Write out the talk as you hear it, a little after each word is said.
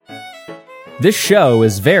This show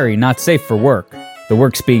is very not safe for work. The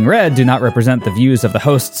works being read do not represent the views of the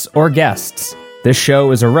hosts or guests. This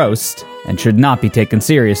show is a roast and should not be taken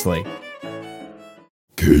seriously.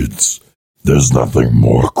 Kids, there's nothing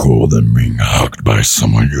more cool than being hugged by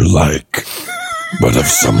someone you like. But if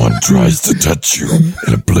someone tries to touch you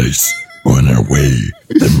in a place or in a way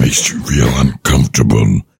that makes you feel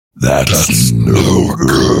uncomfortable, that's no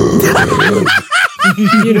good.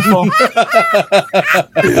 Beautiful.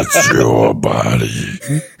 It's your body.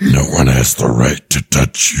 No one has the right to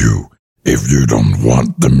touch you if you don't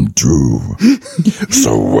want them to.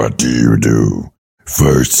 So what do?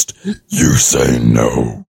 First, you say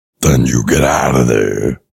no. Then you get out of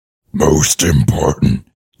there. Most important,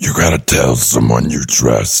 you gotta tell someone you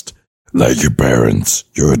trust, like your parents,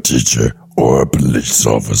 your teacher, or a police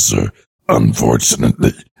officer.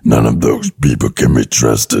 Unfortunately, none of those people can be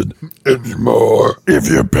trusted anymore. If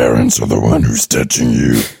your parents are the one who's touching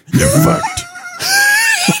you, you're fucked.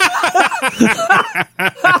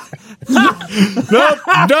 Nope,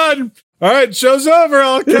 done. All right, show's over.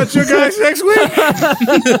 I'll catch you guys next week.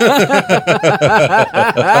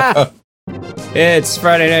 It's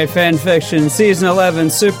Friday Night Fanfiction, Season 11,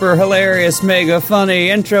 super hilarious, mega funny,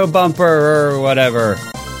 intro bumper, or whatever.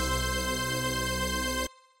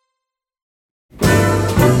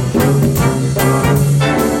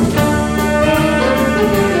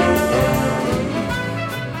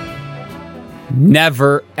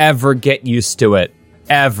 Never, ever get used to it.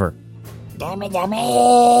 Ever. Dummy, dummy.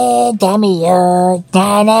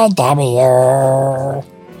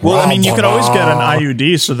 Well, I mean, you could always get an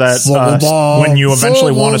IUD so that when you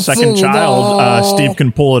eventually want a second child, Steve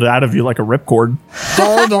can pull it out of you like a ripcord.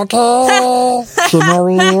 I'm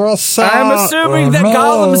assuming that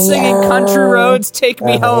Gollum singing Country Roads Take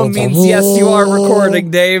Me Home means yes, you are recording,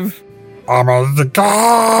 Dave. What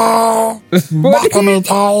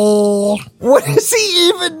is he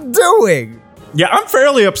even doing? Yeah, I'm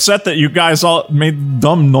fairly upset that you guys all made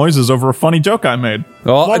dumb noises over a funny joke I made.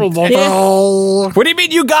 What do you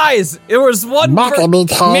mean, you guys? It was one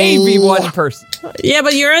maybe one person. Yeah,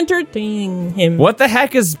 but you're entertaining him. What the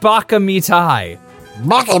heck is Baka Mitai?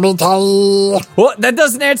 Well, that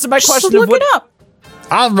doesn't answer my question. Just look it up.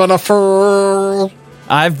 I've been a fool.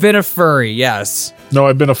 I've been a furry, yes. No,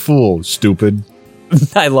 I've been a fool, stupid.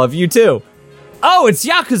 I love you too. Oh, it's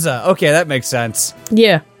Yakuza. Okay, that makes sense.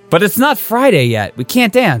 Yeah. But it's not Friday yet. We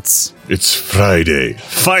can't dance. It's Friday.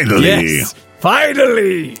 Finally. Yes,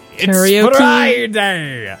 finally. Karaoke. It's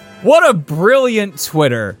Friday. What a brilliant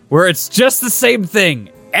Twitter where it's just the same thing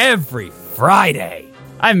every Friday.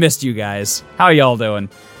 I missed you guys. How y'all doing?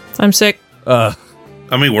 I'm sick. I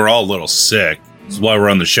mean, we're all a little sick. That's why we're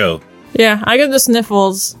on the show. Yeah, I got the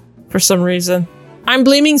sniffles for some reason. I'm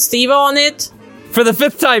blaming Steve on it. For the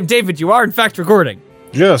 5th time, David, you are in fact recording.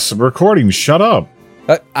 Yes, I'm recording. Shut up.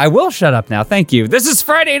 I will shut up now, thank you. This is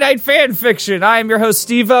Friday Night Fanfiction. I am your host,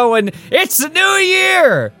 Steve-O, and it's a new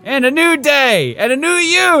year, and a new day, and a new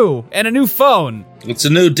you, and a new phone. It's a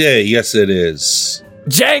new day. Yes, it is.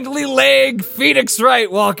 Jangly leg, Phoenix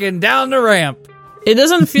Wright walking down the ramp. It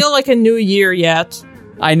doesn't feel like a new year yet.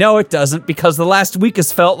 I know it doesn't, because the last week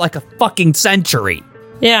has felt like a fucking century.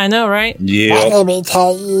 Yeah, I know, right? Yeah.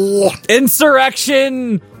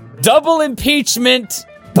 Insurrection, double impeachment,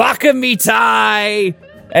 Baka Mitai.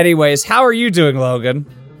 Anyways, how are you doing, Logan?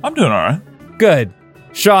 I'm doing all right. Good.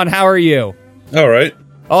 Sean, how are you? All right.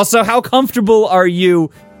 Also, how comfortable are you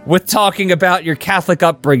with talking about your Catholic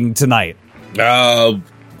upbringing tonight? I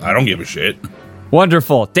don't give a shit.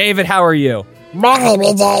 Wonderful. David, how are you?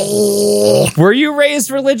 Were you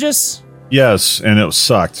raised religious? Yes, and it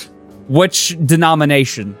sucked. Which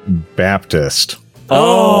denomination? Baptist.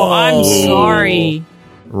 Oh, I'm sorry.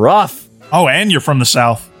 Rough. Oh, and you're from the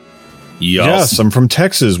South. Yes, I'm from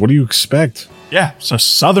Texas. What do you expect? Yeah, so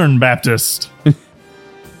Southern Baptist.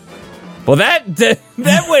 Well, that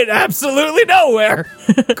went absolutely nowhere.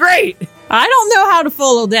 Great. I don't know how to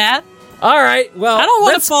follow that. All right, well, I don't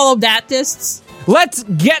want to follow Baptists. Let's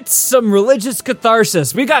get some religious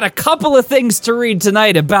catharsis. We got a couple of things to read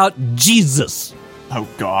tonight about Jesus. Oh,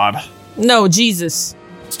 God. No, Jesus.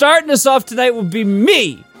 Starting us off tonight will be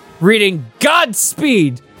me reading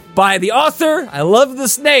Godspeed by the author, I love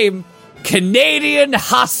this name, Canadian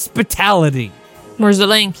Hospitality. Where's the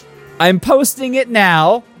link? I'm posting it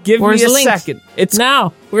now. Give Where's me a the link? second. It's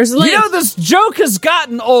now. Where's the link? You know, this joke has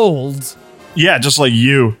gotten old. Yeah, just like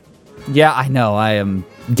you. Yeah, I know. I am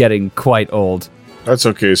getting quite old. That's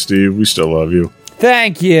okay, Steve. We still love you.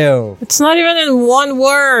 Thank you. It's not even in one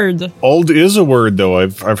word. Old is a word, though.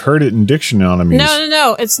 I've heard it in dictionaries.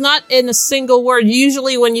 No. It's not in a single word.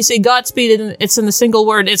 Usually when you say Godspeed, it's in a single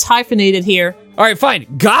word. It's hyphenated here. All right, fine.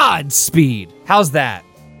 Godspeed. How's that?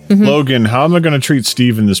 Logan, how am I going to treat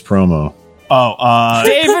Steve in this promo?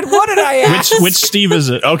 David, what did I ask? Which Steve is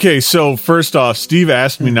it? Okay, so first off, Steve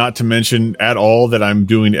asked me not to mention at all that I'm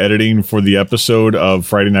doing editing for the episode of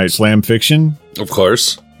Friday Night Slam Fiction. Of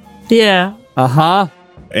course. Yeah. Uh-huh.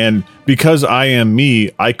 And because I am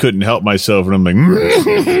me, I couldn't help myself. And I'm like,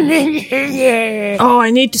 Oh,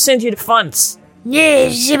 I need to send you the funds.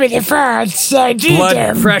 Blood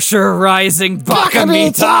pressure rising.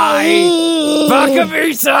 Bakamitai.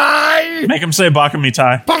 Bakamitai. Make him say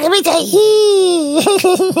Bakamitai.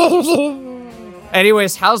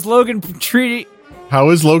 Anyways, how's Logan treating? how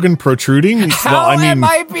is Logan protruding? How am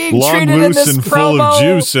I being long, treated in loose, this and promo? full of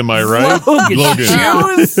juice, am I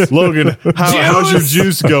right? Logan, how's your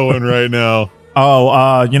juice going right now? Oh,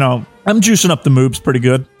 I'm juicing up the moobs pretty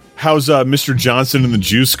good. How's Mr. Johnson and the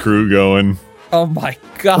Juice Crew going? Oh my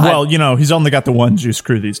god. Well, he's only got the one juice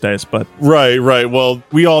crew these days, but... Right. Well,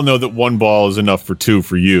 we all know that one ball is enough for two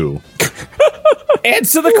for you.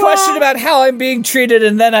 Answer the question about how I'm being treated,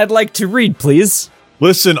 and then I'd like to read, please.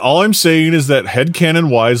 Listen, all I'm saying is that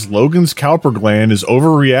headcanon-wise, Logan's Cowper gland is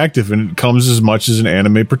overreactive and it comes as much as an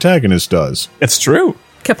anime protagonist does. It's true.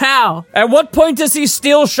 Kapow. At what point does he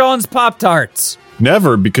steal Sean's Pop-Tarts?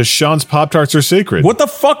 Never, because Sean's Pop-Tarts are sacred. What the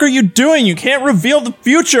fuck are you doing? You can't reveal the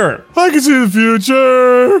future. I can see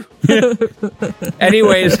the future!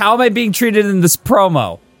 Anyways, how am I being treated in this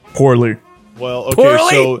promo? Poorly. Well, okay,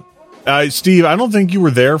 Poorly? so... Steve, I don't think you were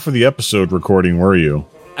there for the episode recording, were you?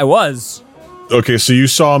 I was. Okay, so you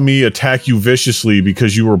saw me attack you viciously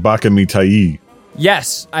because you were Bakamitai.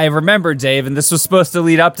 Yes, I remember, Dave, and this was supposed to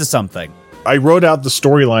lead up to something. I wrote out the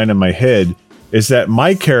storyline in my head, is that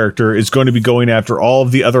my character is going to be going after all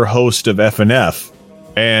of the other hosts of FNF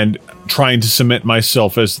and trying to cement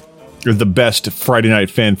myself as the best Friday Night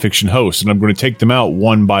fan fiction host, and I'm going to take them out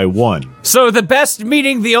one by one. So the best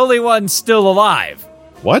meaning the only one still alive.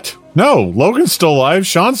 What? No, Logan's still alive,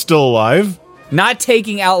 Sean's still alive. Not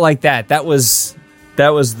taking out like that. That was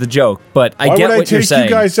the joke, but I Why get would what I you're take saying. you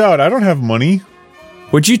guys out? I don't have money.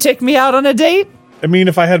 Would you take me out on a date? I mean,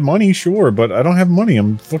 if I had money, sure, but I don't have money.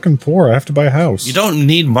 I'm fucking poor. I have to buy a house. You don't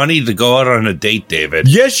need money to go out on a date, David.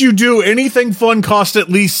 Yes, you do. Anything fun costs at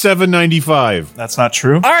least $7.95. That's not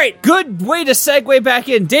true. All right, good way to segue back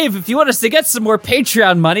in. Dave, if you want us to get some more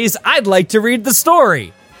Patreon monies, I'd like to read the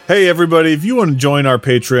story. Hey, everybody, if you want to join our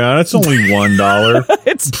Patreon, it's only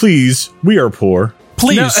 $1. Please, we are poor.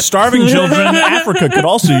 Please, starving children in Africa could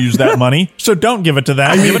also use that money, so don't give it to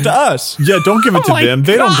them. Give it to us. Yeah, don't give it to my them.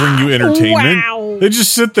 They don't bring you entertainment. Wow. They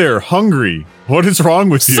just sit there hungry. What is wrong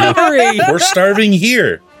with you? Summary! We're starving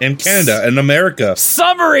here in Canada and America.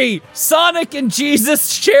 Summary! Sonic and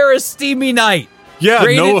Jesus share a steamy night. Yeah,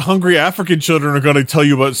 Rated- no hungry African children are going to tell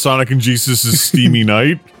you about Sonic and Jesus' steamy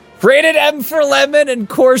night. Rated M for lemon and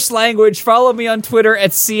coarse language. Follow me on Twitter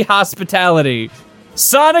at @CHospitality.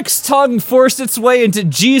 Sonic's tongue forced its way into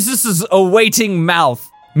Jesus' awaiting mouth.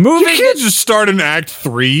 You Moving can't just start in Act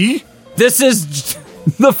 3. This is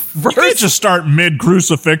the You can't first. just start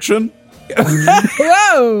mid-crucifixion.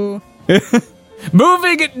 Whoa.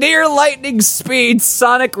 Moving at near lightning speed,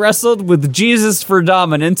 Sonic wrestled with Jesus for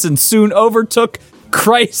dominance and soon overtook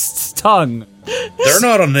Christ's tongue. They're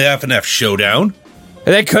not on the FNF Showdown.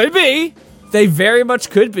 They could be. They very much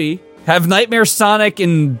could be. Have Nightmare Sonic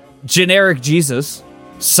and generic Jesus.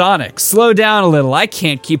 Sonic, slow down a little. I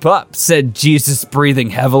can't keep up, said Jesus, breathing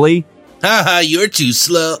heavily. Haha, you're too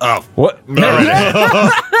slow. Oh, What?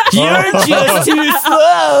 You're just too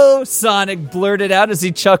slow, Sonic blurted out as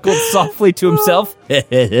he chuckled softly to himself.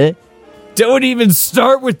 Don't even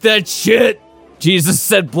start with that shit, Jesus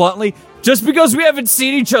said bluntly. Just because we haven't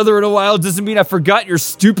seen each other in a while doesn't mean I forgot your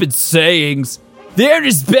stupid sayings. They aren't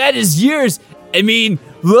as bad as yours. I mean,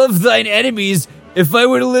 love thine enemies. If I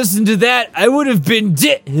would have listened to that, I would have been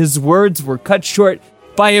dead. His words were cut short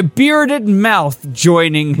by a bearded mouth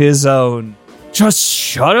joining his own. Just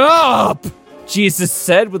shut up, Jesus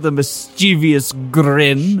said with a mischievous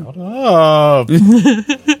grin. Oh,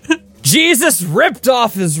 Jesus ripped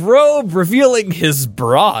off his robe, revealing his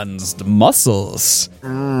bronzed muscles.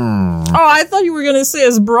 Oh, I thought you were going to say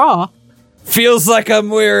his bra. Feels like I'm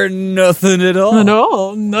wearing nothing at all.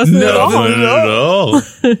 No, nothing at all. nothing at all.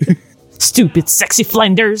 Stupid sexy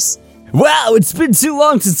Flinders. Wow, it's been too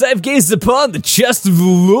long since I've gazed upon the chest of the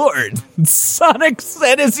Lord, Sonic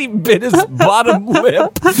said as he bit his bottom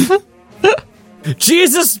lip.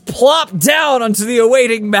 Jesus plopped down onto the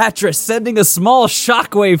awaiting mattress, sending a small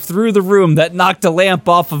shockwave through the room that knocked a lamp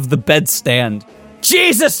off of the bedstand.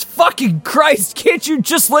 Jesus fucking Christ, can't you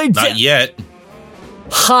just lay down? Not yet.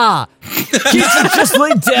 Ha! Can't you just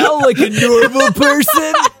lay down like a normal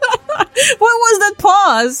person? was that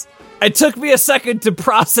pause? It took me a second to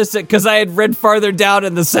process it because I had read farther down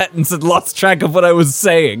in the sentence and lost track of what I was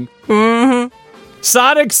saying. Mm-hmm.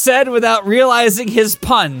 Sonic said without realizing his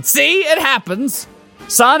pun. See, it happens.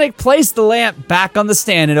 Sonic placed the lamp back on the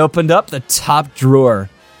stand and opened up the top drawer.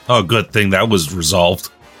 Oh, good thing that was resolved.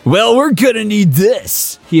 Well, we're gonna need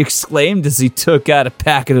this, he exclaimed as he took out a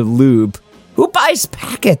packet of lube. Who buys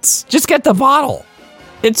packets? Just get the bottle.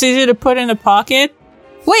 It's easy to put in a pocket.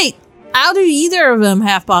 Wait, how do either of them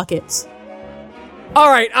have pockets? All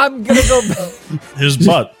right, I'm gonna go back. His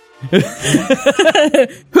butt.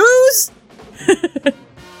 Whose?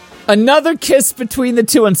 Another kiss between the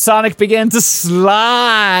two, and Sonic began to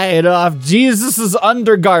slide off Jesus'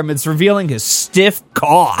 undergarments, revealing his stiff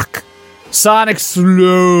cock. Sonic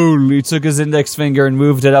slowly took his index finger and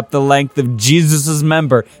moved it up the length of Jesus'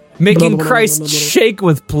 member, making Christ shake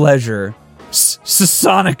with pleasure.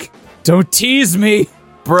 Sonic, don't tease me,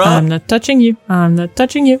 bruh. I'm not touching you. I'm not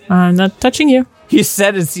touching you. I'm not touching you. He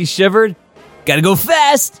said as he shivered. Gotta go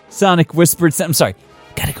fast, Sonic whispered. I'm sorry,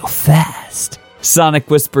 gotta go fast. Sonic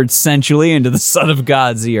whispered sensually into the Son of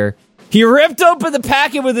God's ear. He ripped open the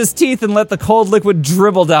packet with his teeth and let the cold liquid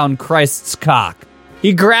dribble down Christ's cock.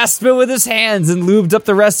 He grasped it with his hands and lubed up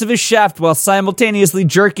the rest of his shaft while simultaneously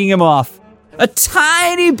jerking him off. A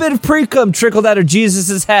tiny bit of pre-cum trickled out of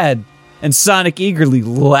Jesus' head, and Sonic eagerly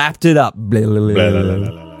lapped it up. Blah, blah,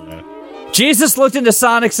 blah. Jesus looked into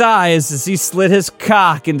Sonic's eyes as he slid his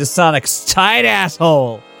cock into Sonic's tight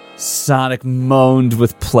asshole. Sonic moaned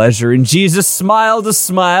with pleasure, and Jesus smiled a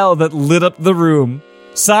smile that lit up the room.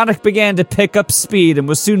 Sonic began to pick up speed and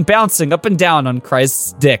was soon bouncing up and down on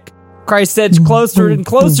Christ's dick. Christ edged closer and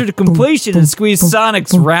closer to completion and squeezed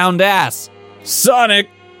Sonic's round ass. Sonic,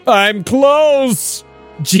 I'm close!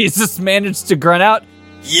 Jesus managed to grunt out,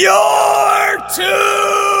 You're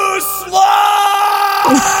too slow!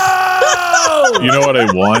 You know what I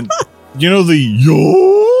want? You know the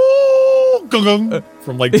yo gung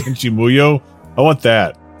from like Tenchi Muyo? I want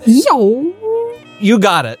that. Yo. You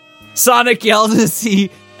got it. Sonic yelled as he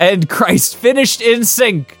and Christ finished in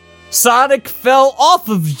sync. Sonic fell off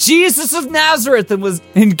of Jesus of Nazareth and was,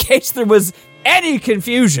 in case there was any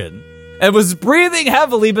confusion, and was breathing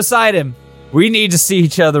heavily beside him. We need to see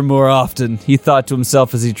each other more often, he thought to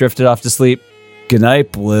himself as he drifted off to sleep. Good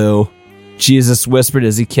night, Blue, Jesus whispered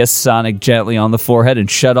as he kissed Sonic gently on the forehead and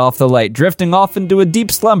shut off the light, drifting off into a deep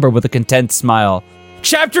slumber with a content smile.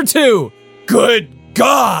 Chapter 2, Good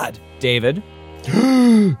God! David?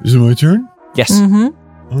 Is it my turn? Yes. Mm-hmm.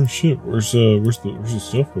 Oh shit! Where's the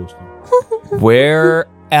stuff posted? Where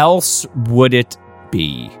else would it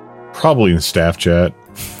be? Probably in staff chat.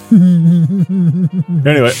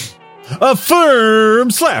 Anyway, a firm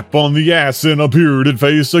slap on the ass and a bearded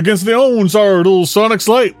face against the own startled Sonic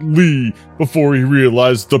slightly before he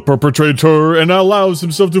realized the perpetrator and allows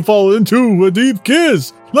himself to fall into a deep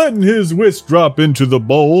kiss, letting his whisk drop into the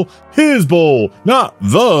bowl. His bowl, not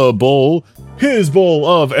the bowl. His bowl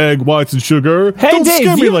of egg whites and sugar. Hey, Don't Dave,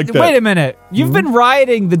 scare me like that. Wait a minute. You've been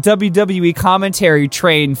riding the WWE commentary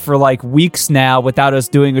train for like weeks now without us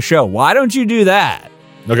doing a show. Why don't you do that?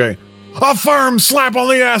 Okay. A firm slap on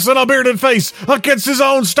the ass and a bearded face against his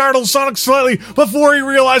own startled Sonic slightly before he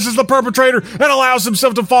realizes the perpetrator and allows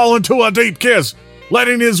himself to fall into a deep kiss,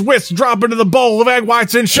 letting his whisk drop into the bowl of egg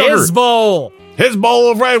whites and sugar. His bowl. His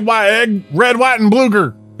bowl of red, white, and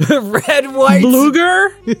blueger. Red, white. Bluger?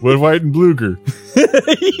 Red, white, and bluger.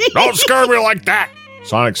 Don't scare me like that,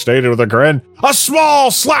 Sonic stated with a grin. A small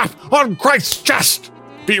slap on Christ's chest.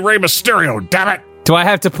 Be Rey Mysterio, damn it. Do I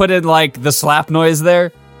have to put in like the slap noise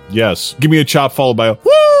there? Yes. Give me a chop followed by a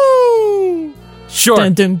woo. Sure.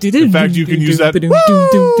 In fact, you can use that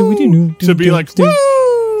woo to be like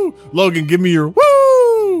woo. Logan, give me your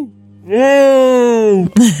woo. Woo.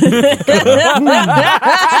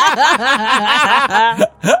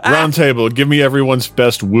 Round table, give me everyone's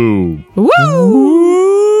best woo. Woo!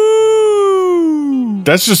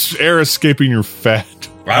 That's just air escaping your fat.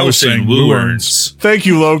 I was saying woo-erns. Thank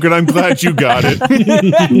you, Logan. I'm glad you got it.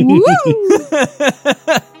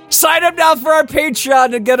 Sign up now for our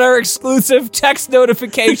Patreon to get our exclusive text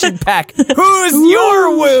notification pack. Who's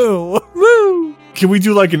your woo? Woo! Can we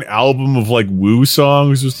do like an album of like woo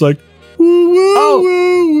songs? Just like woo, woo, Oh.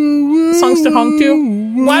 woo, woo, woo, Songs to honk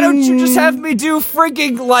to? Why don't you just have me do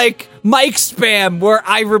freaking like mic spam where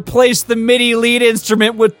I replace the MIDI lead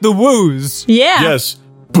instrument with the woos? Yeah. Yes.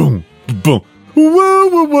 Boom, boom. Woo, woo,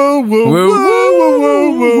 woo, woo, woo, woo,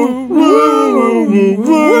 woo, woo,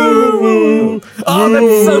 woo, woo. Oh,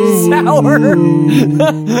 that's so sour.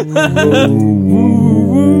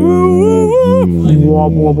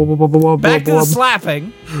 Back to the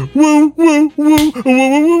slapping.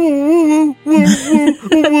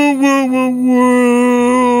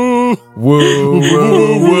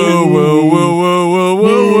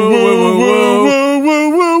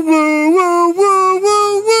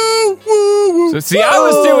 So see, I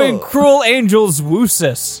was doing Cruel Angel's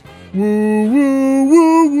Woosis. Whoa,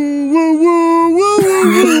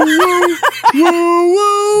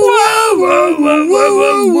 whoa, whoa, whoa,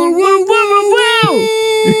 whoa, whoa, whoa, whoa.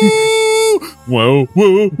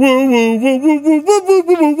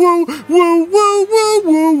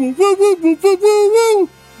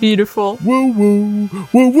 Beautiful. Whoa, whoa,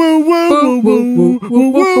 whoa, whoa, whoa, whoa,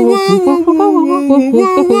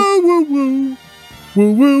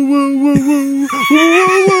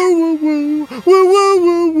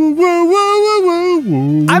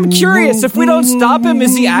 I'm curious, if we don't stop him,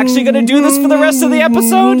 is he actually going to do this for the rest of the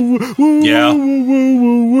episode? Yeah.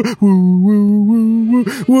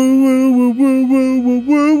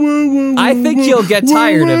 I think he'll get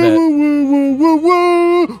tired of it.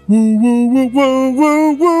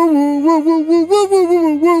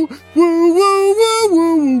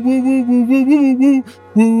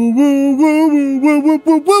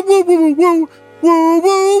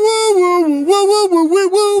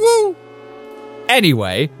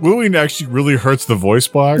 Anyway, wooing actually really hurts the voice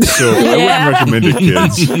box, so I wouldn't recommend it,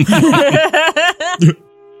 kids.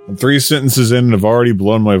 I'm 3 sentences in and I've already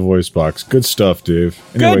blown my voice box. Good stuff, Dave.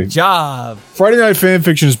 Anyway, good job. Friday Night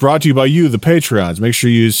Fanfiction is brought to you by you, the Patreons. Make sure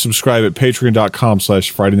you subscribe at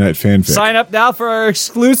patreon.com/Friday Night Fanfic. Sign up now for our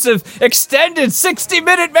exclusive extended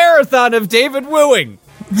 60-minute marathon of David wooing.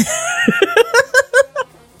 Dave,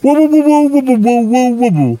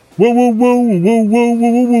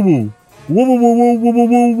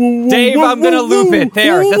 I'm gonna loop it.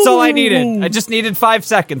 There, that's all I needed. I just needed 5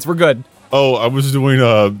 seconds. We're good. Oh, I was doing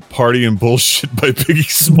Party and Bullshit by Biggie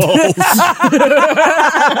Smalls.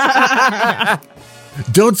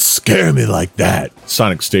 Don't scare me like that,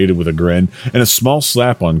 Sonic stated with a grin and a small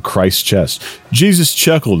slap on Christ's chest. Jesus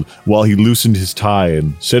chuckled while he loosened his tie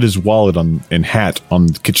and set his wallet and hat on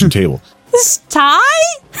the kitchen table. This tie?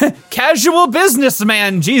 Casual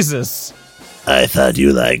businessman, Jesus. I thought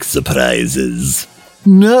you liked surprises.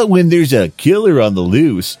 Not when there's a killer on the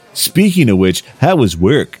loose. Speaking of which, how was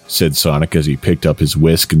work? Said Sonic as he picked up his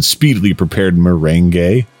whisk and speedily prepared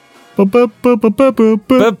merengue. That's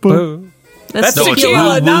No, it's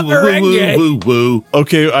tequila, not merengue. woo, woo.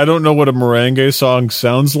 Okay, I don't know what a merengue song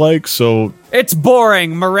sounds like, so... It's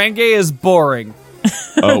boring. Merengue is boring.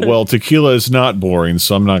 well, tequila is not boring,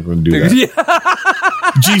 so I'm not going to do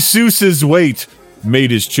that. Jesus's weight made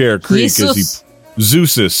his chair creak as he...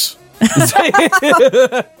 Zeusus.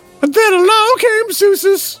 And then along came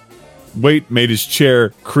Zeusus. Weight made his chair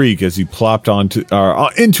creak as he plopped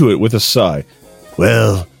into it with a sigh.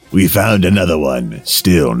 Well, we found another one.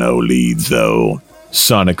 Still no leads, though.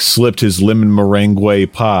 Sonic slipped his lemon meringue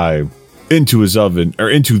pie into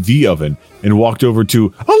the oven, and walked over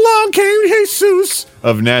to Along Came Jesus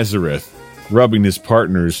of Nazareth, rubbing his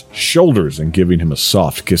partner's shoulders and giving him a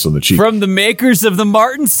soft kiss on the cheek. From the makers of the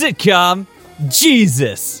Martin sitcom,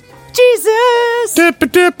 Jesus. Jesus!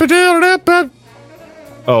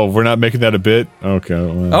 Oh, we're not making that a bit? Okay.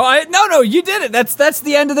 Well. No, you did it. That's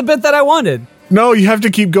the end of the bit that I wanted. No, you have to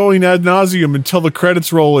keep going ad nauseum until the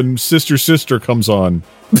credits roll and Sister comes on.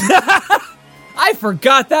 I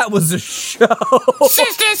forgot that was a show.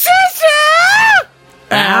 Sister!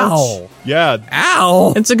 Ow. Yeah.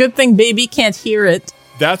 Ow. It's a good thing baby can't hear it.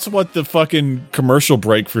 That's what the fucking commercial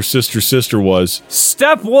break for Sister was.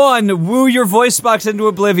 Step 1, woo your voice box into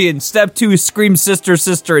oblivion. Step 2, scream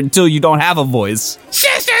sister until you don't have a voice.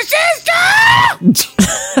 Sister!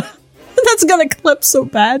 That's gonna clip so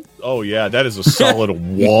bad. Oh yeah, that is a solid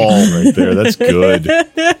wall right there. That's good.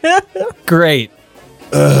 Great.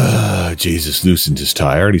 Jesus loosened his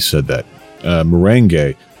tie. I already said that.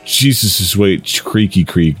 Merengue. Jesus' weight, creaky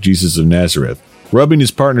creak, Jesus of Nazareth. Rubbing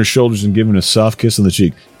his partner's shoulders and giving a soft kiss on the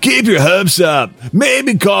cheek. Keep your hopes up.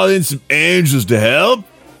 Maybe call in some angels to help.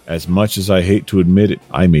 As much as I hate to admit it,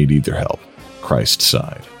 I may need their help. Christ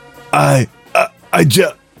sighed. I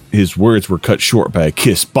just... His words were cut short by a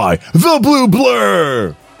kiss by the Blue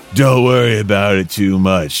Blur. Don't worry about it too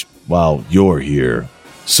much while you're here,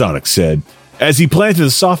 Sonic said, as he planted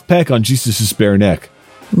a soft peck on Jesus' bare neck.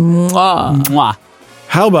 Mwah. Mwah.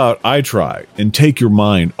 How about I try and take your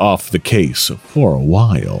mind off the case for a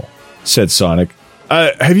while, said Sonic.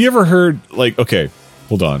 Have you ever heard, okay,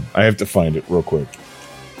 hold on. I have to find it real quick.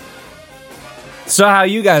 So how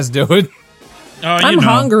you guys doing? I'm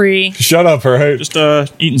hungry. Shut up, right? Just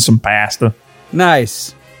eating some pasta.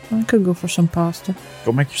 Nice. I could go for some pasta.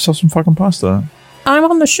 Go make yourself some fucking pasta. I'm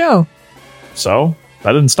on the show. So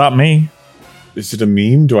that didn't stop me. Is it a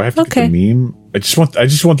meme? Do I have to get the meme? I just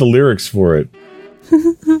want the lyrics for it.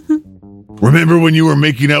 Remember when you were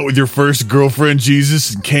making out with your first girlfriend,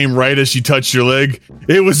 Jesus, and came right as she touched your leg?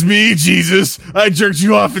 It was me, Jesus. I jerked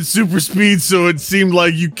you off at super speed, so it seemed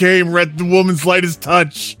like you came right at the woman's lightest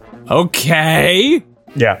touch. Okay.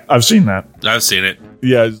 Yeah, I've seen that. I've seen it.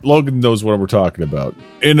 Yeah, Logan knows what we're talking about.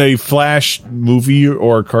 In a Flash movie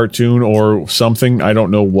or cartoon or something, I don't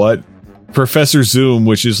know what, Professor Zoom,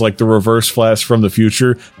 which is like the reverse Flash from the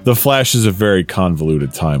future, the Flash is a very convoluted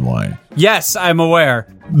timeline. Yes, I'm aware.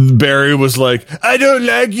 Barry was like, I don't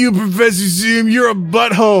like you, Professor Zoom, you're a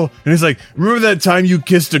butthole. And he's like, remember that time you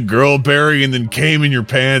kissed a girl, Barry, and then came in your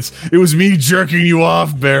pants? It was me jerking you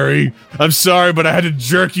off, Barry. I'm sorry, but I had to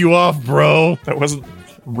jerk you off, bro. That wasn't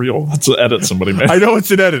real. That's an edit somebody made. I know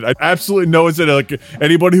it's an edit. I absolutely know it's an edit. Like,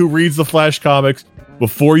 anybody who reads the Flash comics,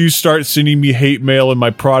 before you start sending me hate mail in my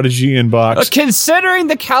Prodigy inbox. Considering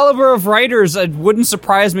the caliber of writers, it wouldn't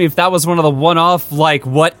surprise me if that was one of the one-off, like,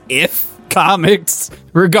 what if comics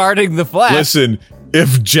regarding the Flash. Listen,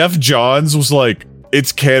 if Jeff Johns was like,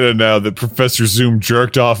 it's canon now that Professor Zoom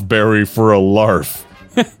jerked off Barry for a larf,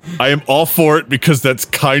 I am all for it because that's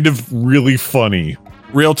kind of really funny.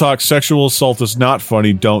 Real talk, sexual assault is not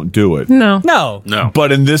funny, don't do it. No.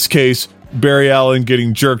 But in this case, Barry Allen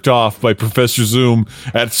getting jerked off by Professor Zoom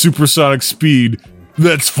at supersonic speed,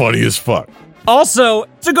 that's funny as fuck. Also,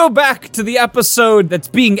 to go back to the episode that's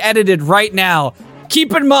being edited right now,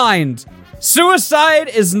 keep in mind, suicide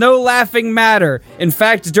is no laughing matter. In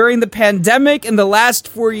fact, during the pandemic and the last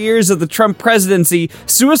 4 years of the Trump presidency,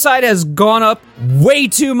 suicide has gone up way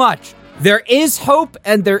too much. There is hope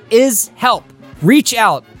and there is help. Reach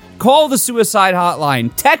out. Call the suicide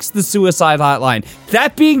hotline. Text the suicide hotline.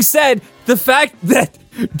 That being said, the fact that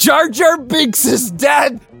Jar Jar Binks'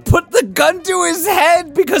 dad put the gun to his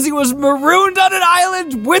head because he was marooned on an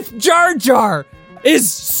island with Jar Jar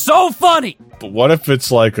is so funny. But what if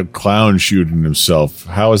it's like a clown shooting himself?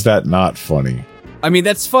 How is that not funny? I mean,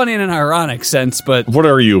 that's funny in an ironic sense, but... What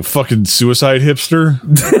are you, fucking suicide hipster?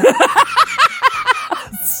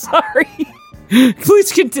 Sorry.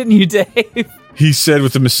 Please continue, Dave. He said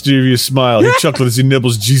with a mysterious smile. He chuckled as he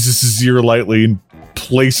nibbles Jesus' ear lightly and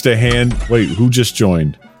placed a hand... Wait, who just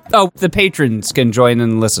joined? Oh, the patrons can join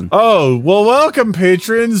and listen. Oh, well, welcome,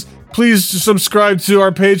 patrons. Please subscribe to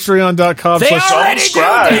our patreon.com. They already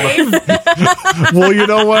do, Dave! Well, you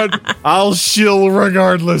know what? I'll shill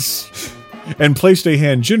regardless. And placed a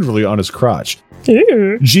hand gingerly on his crotch.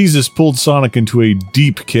 Jesus pulled Sonic into a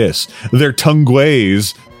deep kiss. Their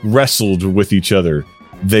tongues wrestled with each other.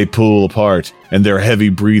 They pull apart, and their heavy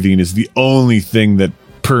breathing is the only thing that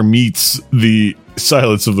permeates the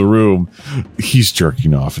silence of the room. He's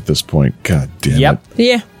jerking off at this point. God damn it.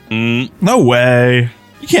 Yeah. No way.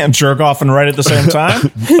 You can't jerk off and write at the same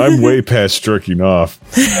time. I'm way past jerking off.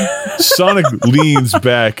 Sonic leans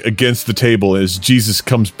back against the table as Jesus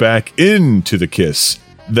comes back into the kiss,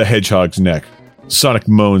 the hedgehog's neck. Sonic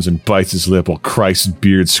moans and bites his lip while Christ's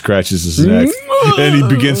beard scratches his neck, and he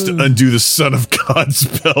begins to undo the Son of God's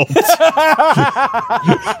belt.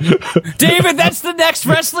 David, that's the next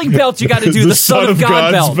wrestling belt you gotta do, the Son of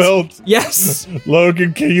God God's belt. Yes.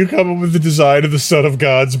 Logan, can you come up with the design of the Son of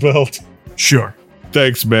God's belt? Sure.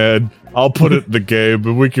 Thanks, man. I'll put it in the game,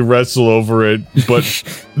 and we can wrestle over it, but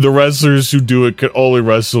the wrestlers who do it can only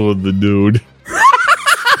wrestle in the nude.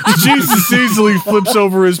 Jesus easily flips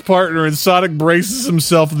over his partner, and Sonic braces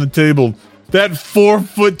himself on the table. That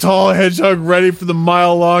 4-foot-tall hedgehog ready for the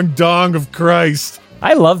mile-long dong of Christ.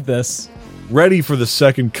 I love this. Ready for the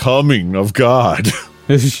second coming of God.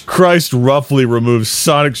 Christ roughly removes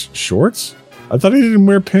Sonic's shorts? I thought he didn't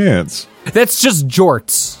wear pants. That's just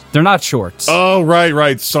jorts. They're not shorts. Oh,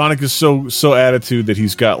 right. Sonic is so attitude that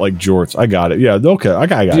he's got like jorts. I got it. Yeah, okay. I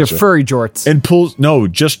got Your furry jorts. And pulls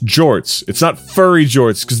just jorts. It's not furry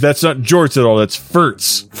jorts because that's not jorts at all. That's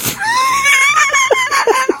furts.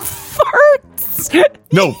 Farts.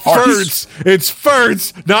 No, furts. It's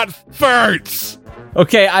furts, not furts.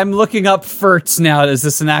 Okay, I'm looking up furts now. Is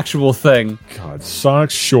this an actual thing? God,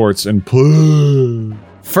 Sonic's shorts and pull.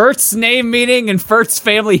 Furt's name meaning and Furt's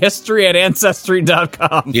family history at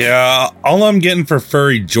Ancestry.com. Yeah, all I'm getting for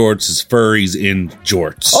furry jorts is furries in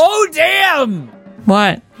jorts. Oh, damn!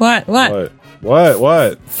 What?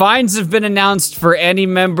 Fines have been announced for any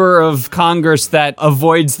member of Congress that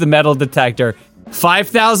avoids the metal detector.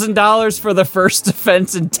 $5,000 for the first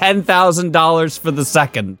offense and $10,000 for the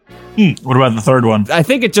second. What about the third one? I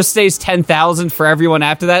think it just stays $10,000 for everyone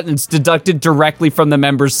after that, and it's deducted directly from the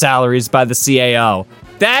members' salaries by the CAO.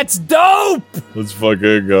 That's dope! Let's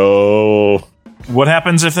fucking go. What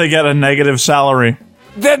happens if they get a negative salary?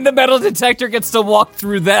 Then the metal detector gets to walk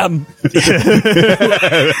through them.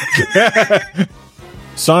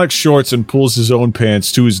 Sonic shorts and pulls his own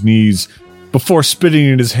pants to his knees before spitting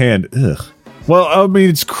in his hand. Ugh. Well, I mean,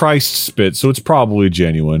 it's Christ spit, so it's probably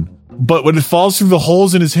genuine. But when it falls through the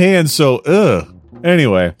holes in his hands, so, ugh.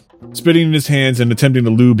 Anyway, spitting in his hands and attempting to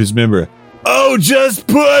lube his member. Oh, just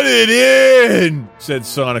put it in, said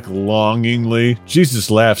Sonic longingly. Jesus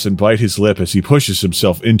laughs and bites his lip as he pushes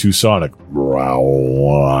himself into Sonic.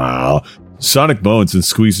 Sonic moans and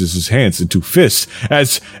squeezes his hands into fists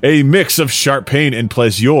as a mix of sharp pain and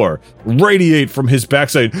pleasure radiate from his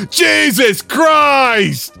backside. Jesus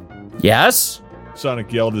Christ! Yes?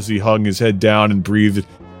 Sonic yelled as he hung his head down and breathed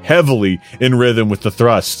heavily in rhythm with the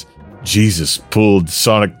thrust. Jesus pulled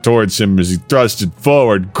Sonic towards him as he thrusted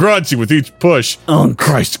forward, grunting with each push.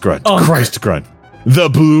 Christ grunt, Christ grunt. The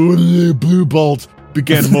blue bolt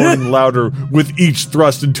began moaning louder with each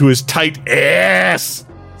thrust into his tight ass.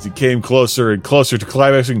 As he came closer and closer to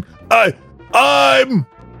climaxing, I'm...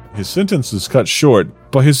 His sentence is cut short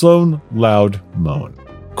by his own loud moan.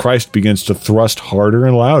 Christ begins to thrust harder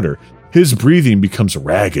and louder. His breathing becomes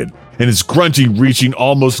ragged, and his grunting reaching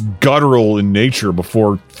almost guttural in nature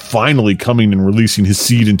before finally coming and releasing his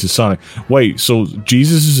seed into Sonic. Wait, so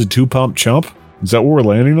Jesus is a two-pump chump? Is that what we're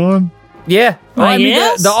landing on? Yeah. I mean,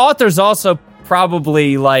 yes. the author's also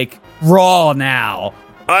probably, like, raw now.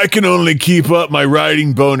 I can only keep up my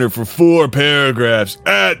writing boner for 4 paragraphs,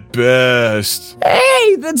 at best.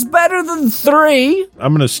 Hey, that's better than 3.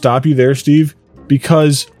 I'm going to stop you there, Steve,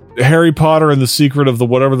 because Harry Potter and the Secret of the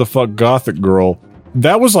whatever the fuck Gothic Girl,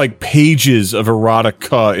 that was like pages of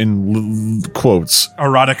erotica in quotes.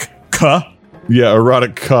 Erotica? Yeah,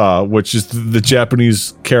 erotica, which is the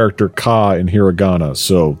Japanese character ka in hiragana,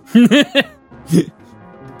 so...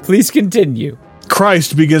 Please continue.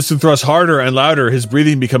 Christ begins to thrust harder and louder, his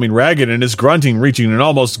breathing becoming ragged and his grunting reaching an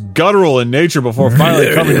almost guttural in nature before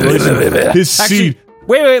finally coming to release his seed.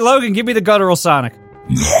 Wait, Logan, give me the guttural Sonic.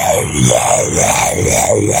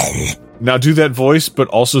 Now do that voice, but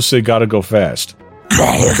also say gotta go fast.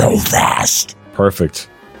 Gotta go fast. Perfect.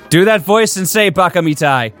 Do that voice and say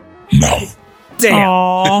Bakamitai. No. Damn.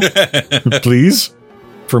 Aw. Please?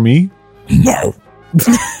 For me? No.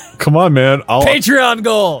 Come on, man. Patreon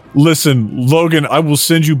goal. Listen, Logan, I will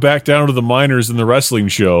send you back down to the miners in the wrestling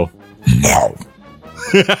show. No.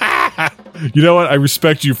 You know what? I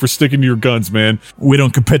respect you for sticking to your guns, man. We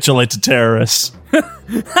don't capitulate to terrorists.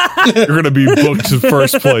 You're going to be booked to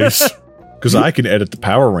first place. Because I can edit the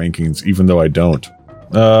power rankings, even though I don't.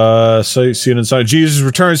 So see it inside. Jesus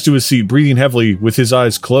returns to his seat, breathing heavily with his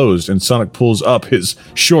eyes closed, and Sonic pulls up his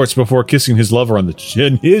shorts before kissing his lover on the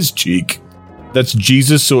chin, his cheek. That's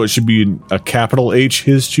Jesus, so it should be a capital H,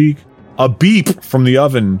 his cheek. A beep from the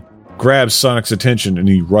oven grabs Sonic's attention, and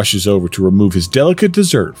he rushes over to remove his delicate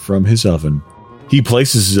dessert from his oven. He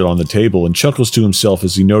places it on the table and chuckles to himself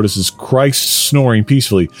as he notices Christ snoring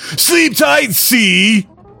peacefully. Sleep tight, see?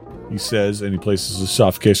 He says, and he places a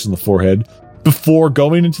soft kiss on the forehead before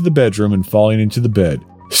going into the bedroom and falling into the bed.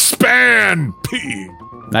 Span! P.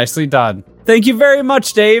 Nicely done. Thank you very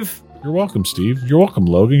much, Dave. You're welcome, Steve. You're welcome,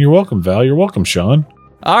 Logan. You're welcome, Val. You're welcome, Sean.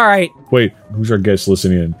 All right. Wait, who's our guest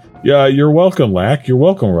listening in? Yeah, you're welcome, Lack. You're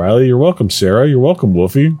welcome, Riley. You're welcome, Sarah. You're welcome,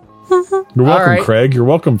 Wolfie. You're welcome, right. Craig. You're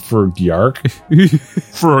welcome, Fergyark.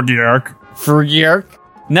 Fergyark.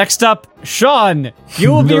 Next up, Sean.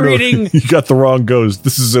 You will be reading... You got the wrong ghost.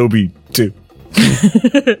 This is Obi, too.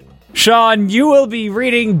 Sean, you will be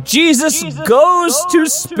reading Jesus Goes to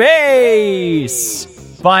Space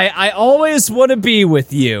by I Always Want to Be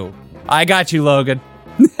With You. I got you, Logan.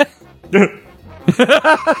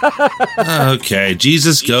 Okay,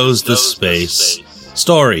 Jesus goes to space.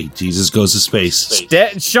 Story, Jesus goes to space.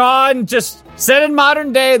 Sean, just set in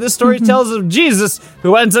modern day, the story tells of Jesus,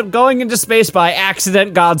 who ends up going into space by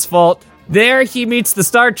accident, God's fault. There, he meets the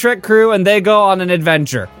Star Trek crew, and they go on an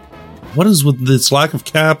adventure. What is with this lack of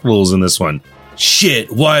capitals in this one?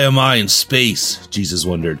 Shit, why am I in space? Jesus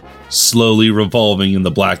wondered, slowly revolving in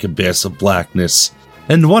the black abyss of blackness,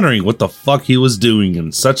 and wondering what the fuck he was doing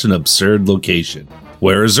in such an absurd location.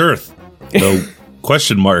 Where is Earth? No,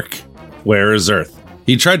 question mark. Where is Earth?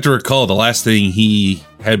 He tried to recall the last thing he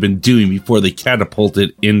had been doing before being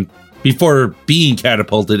catapulted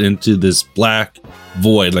into this black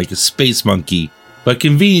void like a space monkey, but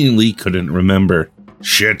conveniently couldn't remember.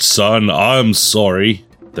 Shit, son, I'm sorry.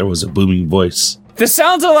 There was a booming voice. This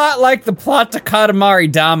sounds a lot like the plot to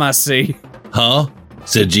Katamari Damacy. Huh?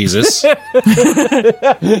 Said Jesus.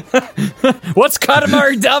 What's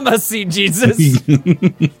Katamari Damacy, Jesus?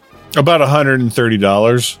 About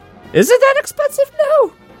 $130. Is it that expensive?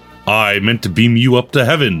 No. I meant to beam you up to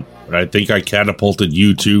heaven, but I think I catapulted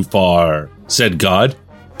you too far, said God.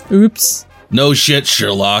 Oops. No shit,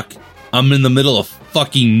 Sherlock. I'm in the middle of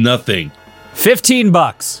fucking nothing.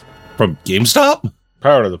 $15. From GameStop?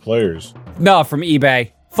 Power to the players. No, from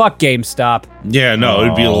eBay. Fuck GameStop. Yeah, no,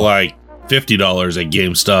 it'd be like $50 at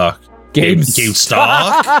GameStop.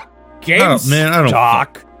 GameStop? GameStop. Man, I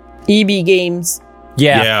don't. EB Games.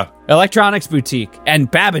 Yeah. Electronics Boutique and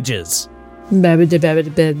Babbage's.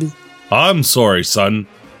 I'm sorry, son.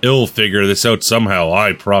 It'll figure this out somehow,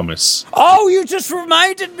 I promise. Oh, you just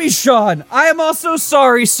reminded me, Sean. I am also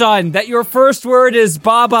sorry, son, that your first word is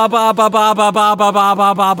ba ba ba ba ba ba ba ba ba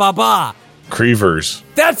ba ba ba ba. Creevers.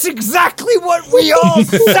 That's exactly what we all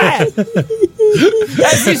said.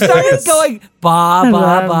 As we started going ba ba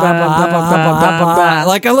ba ba ba ba ba ba,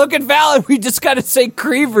 like I look at Val and we just gotta say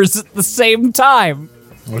Creevers at the same time.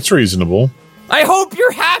 That's reasonable. I hope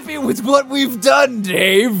you're happy with what we've done,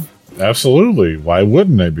 Dave. Absolutely. Why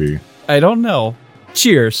wouldn't I be? I don't know.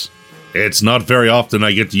 Cheers. It's not very often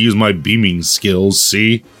I get to use my beaming skills,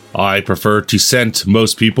 see? I prefer to send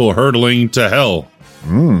most people hurtling to hell.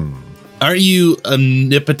 Aren't you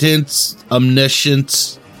omnipotent,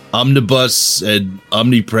 omniscient, omnibus, and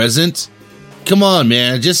omnipresent? Come on,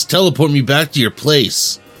 man, just teleport me back to your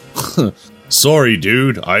place. Sorry,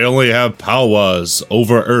 dude, I only have powers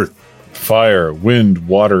over Earth. Fire, wind,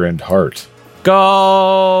 water, and heart.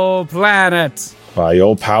 Go planet. By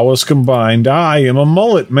your powers combined, I am a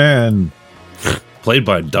mullet man. Played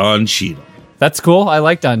by Don Cheadle. That's cool. I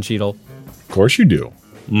like Don Cheadle. Of course you do.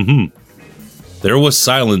 There was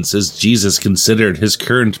silence as Jesus considered his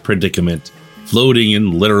current predicament, floating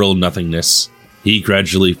in literal nothingness. He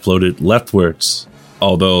gradually floated leftwards,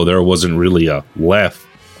 although there wasn't really a left,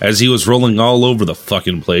 as he was rolling all over the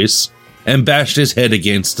fucking place, and bashed his head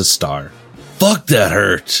against a star. Fuck, that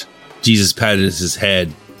hurt. Jesus patted his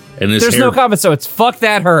head, and his There's hair... no comment, so it's fuck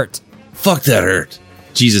that hurt. Fuck, that hurt.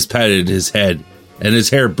 Jesus patted his head, and his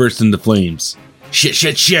hair burst into flames.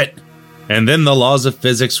 Shit. And then the laws of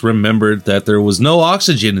physics remembered that there was no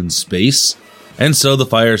oxygen in space, and so the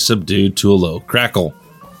fire subdued to a low crackle.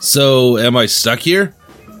 So, am I stuck here?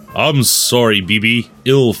 I'm sorry, BB.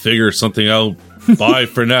 It'll figure something out. Bye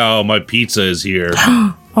for now, my pizza is here.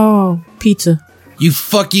 Oh, pizza. You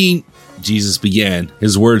fucking... Jesus began,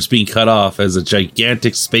 his words being cut off as a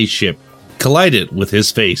gigantic spaceship collided with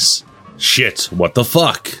his face. Shit, what the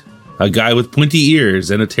fuck? A guy with pointy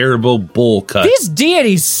ears and a terrible bowl cut. These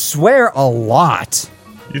deities swear a lot.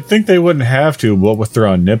 You'd think they wouldn't have to, what with their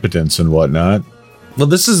omnipotence and whatnot. Well,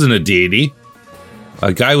 this isn't a deity.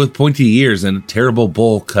 A guy with pointy ears and a terrible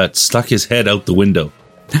bowl cut stuck his head out the window.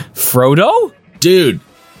 Frodo? Dude,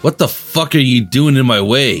 what the fuck are you doing in my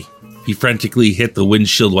way? He frantically hit the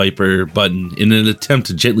windshield wiper button in an attempt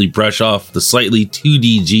to gently brush off the slightly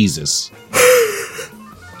 2D Jesus.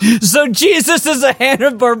 So Jesus is a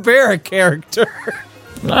Hanna-Barbera character.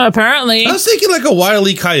 Apparently. I was thinking like a Wile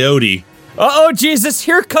E. Coyote. Uh-oh, Jesus,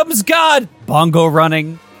 here comes God. Bongo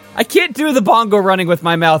running. I can't do the bongo running with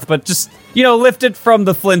my mouth, but just, lift it from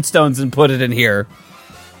the Flintstones and put it in here.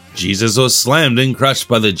 Jesus was slammed and crushed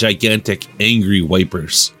by the gigantic, angry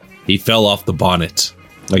wipers. He fell off the bonnet.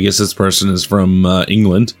 I guess this person is from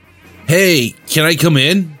England. Hey, can I come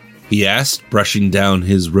in? He asked, brushing down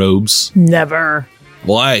his robes. Never.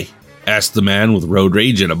 Why? Asked the man with road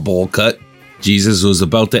rage and a bowl cut. Jesus was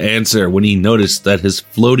about to answer when he noticed that his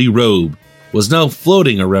floaty robe was now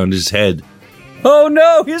floating around his head. Oh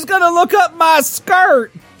no, he's gonna look up my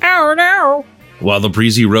skirt. Oh no. While the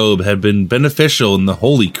breezy robe had been beneficial in the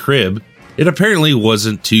holy crib, it apparently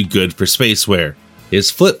wasn't too good for space wear. His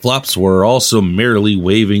flip-flops were also merely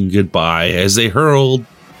waving goodbye as they hurtled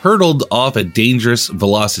off at dangerous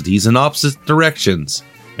velocities in opposite directions,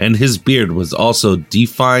 and his beard was also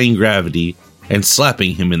defying gravity and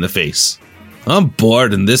slapping him in the face. I'm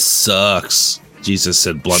bored and this sucks, Jesus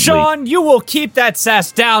said bluntly. Sean, you will keep that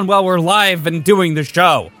sass down while we're live and doing the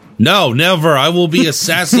show. No, never. I will be as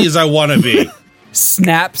sassy as I want to be.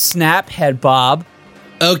 Snap, snap, head bob.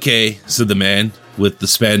 Okay, said the man with the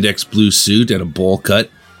spandex blue suit and a bowl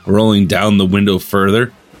cut, rolling down the window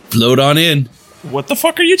further. Float on in. What the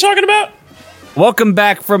fuck are you talking about? Welcome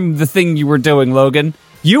back from the thing you were doing, Logan.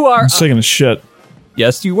 You are... I'm taking a shit.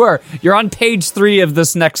 Yes, you were. You're on page 3 of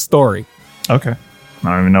this next story. Okay. I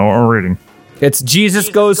don't even know what we're reading. It's Jesus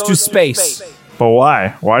goes to space. But why?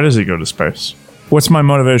 Why does he go to space? What's my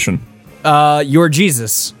motivation? You're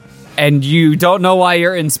Jesus. And you don't know why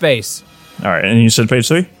you're in space. All right, and you said page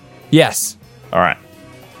 3? Yes. All right.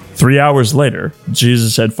 3 hours later,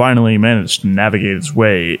 Jesus had finally managed to navigate his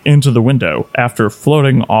way into the window after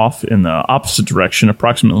floating off in the opposite direction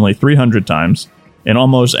approximately 300 times and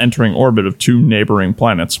almost entering orbit of 2 neighboring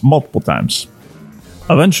planets multiple times.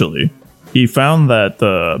 Eventually, he found that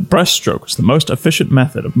the breaststroke was the most efficient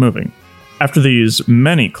method of moving. After these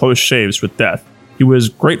many close shaves with death, he was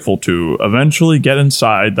grateful to eventually get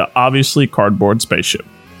inside the obviously cardboard spaceship.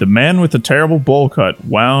 The man with the terrible bowl cut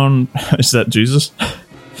wound... Is that Jesus?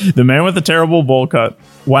 The man with the terrible bowl cut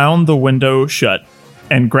wound the window shut,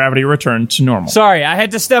 and gravity returned to normal. Sorry, I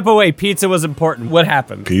had to step away. Pizza was important. What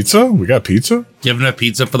happened? Pizza? We got pizza? Do you have enough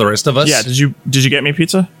pizza for the rest of us? Yeah, did you get me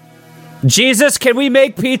pizza? Jesus, can we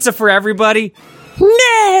make pizza for everybody?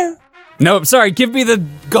 No. No, sorry, give me the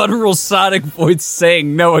Gun Rule Sonic voice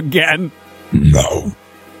saying no again. No.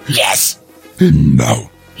 Yes. No.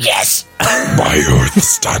 Yes. By Earth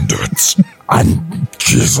standards. And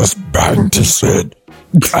Jesus banged his head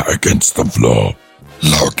against the floor.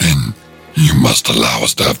 Logan, you must allow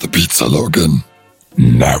us to have the pizza, Logan.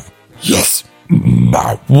 No. Yes.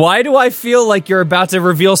 No. Why do I feel like you're about to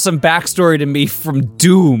reveal some backstory to me from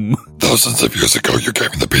Doom? Thousands of years ago, you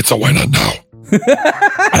gave me the pizza. Why not now?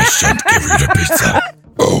 I shan't give you the pizza.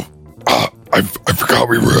 Oh, I forgot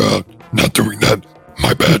we were not doing that.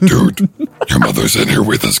 My bad, dude. Your mother's in here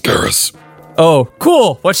with us, Garrus. Oh,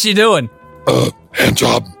 cool. What's she doing? Hand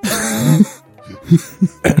job.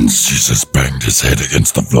 And Jesus banged his head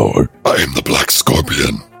against the floor. I am the Black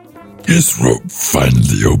Scorpion. His robe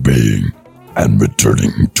finally obeying and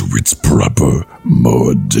returning to its proper,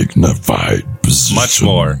 more dignified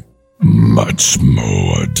position. Much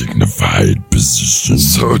more dignified position.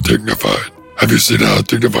 So dignified. Have you seen how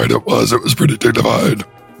dignified it was? It was pretty dignified.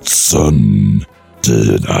 Son,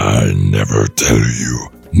 did I never tell you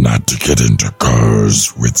not to get into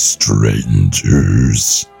cars with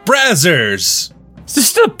strangers? Brazzers! Is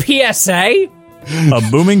this a PSA? A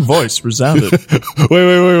booming voice resounded.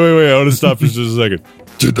 Wait. I want to stop for just a second.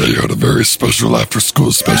 Today on a very special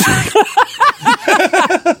after-school special.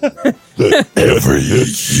 Every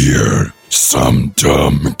year, some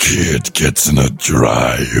dumb kid gets in a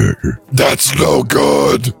dryer. That's no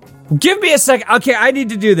good. Give me a second. Okay, I need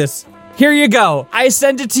to do this. Here you go. I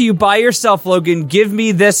send it to you by yourself, Logan. Give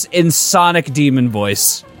me this in Sonic Demon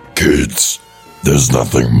voice. Kids, there's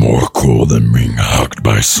nothing more cool than being hugged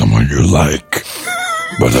by someone you like.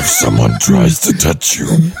 But if someone tries to touch you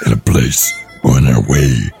in a place or in a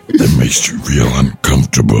way that makes you feel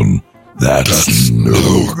uncomfortable, that's no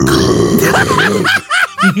good.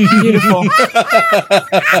 Beautiful.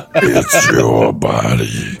 It's your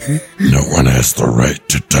body. No one has the right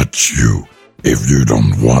to touch you if you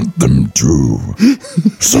don't want them to.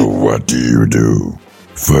 So what do?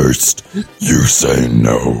 First, you say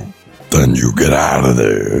no. Then you get out of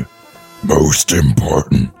there. Most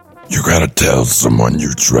important, you gotta tell someone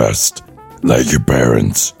you trust. Like your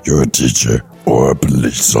parents, your teacher, or a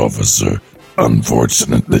police officer.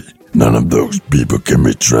 Unfortunately, none of those people can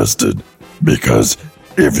be trusted. Because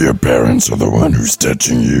if your parents are the one who's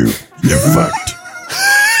touching you, you're fucked.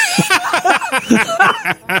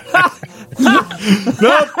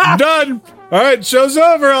 Nope, done. All right, show's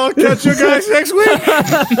over. I'll catch you guys next week.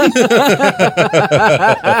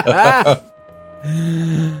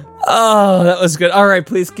 Oh, that was good. All right,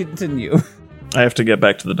 please continue. I have to get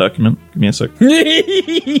back to the document. Give me a sec.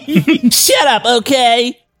 Shut up,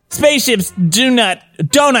 okay? Spaceships donut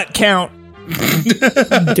count.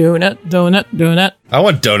 Donut. I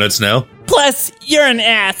want donuts now. Plus, you're an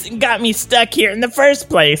ass and got me stuck here in the first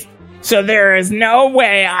place. So there is no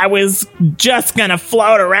way I was just gonna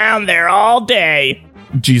float around there all day.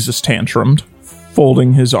 Jesus tantrumed,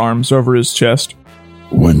 folding his arms over his chest.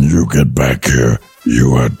 When you get back here,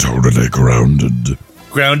 you are totally grounded.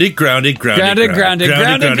 Grounded.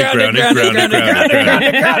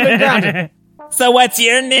 So what's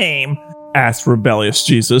your name? Asked rebellious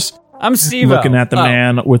Jesus, I'm Steve. looking at the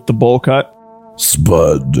man with the bowl cut.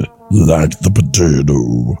 Spud, like the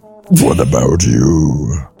potato. What about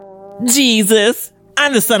you? Jesus.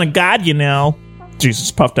 I'm the son of God, you know. Jesus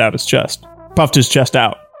puffed his chest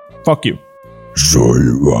out. Fuck you. Sure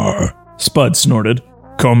you are. Spud snorted,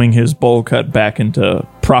 combing his bowl cut back into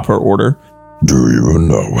proper order. Do you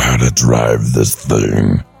know how to drive this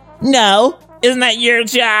thing? No. Isn't that your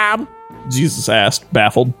job? Jesus asked,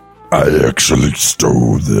 baffled. I actually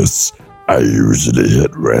stole this. I usually hit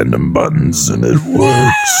random buttons and it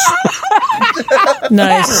works.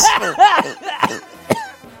 Nice.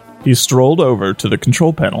 He strolled over to the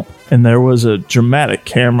control panel, and there was a dramatic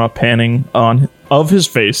camera panning of his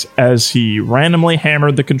face as he randomly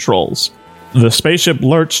hammered the controls. The spaceship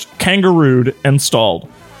lurched, kangarooed, and stalled.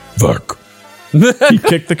 Fuck. He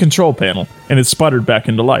kicked the control panel, and it sputtered back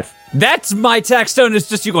into life. That's my text tone. It's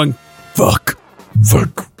just you going, Fuck.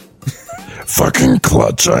 Fucking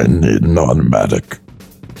clutch, I need an automatic.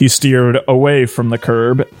 He steered away from the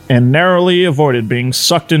curb and narrowly avoided being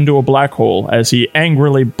sucked into a black hole as he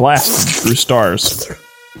angrily blasted through stars.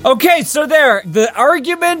 Okay, so there, the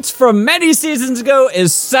argument from many seasons ago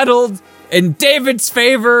is settled in David's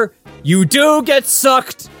favor. You do get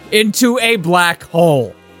sucked into a black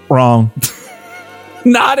hole. Wrong.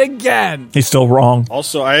 Not again. He's still wrong.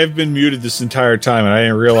 Also, I have been muted this entire time and I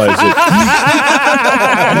didn't realize it.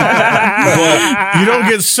 But you don't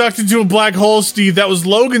get sucked into a black hole, Steve. That was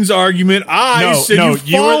Logan's argument. I said you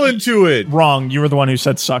fall into it. Wrong. You were the one who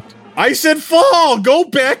said sucked. I said fall. Go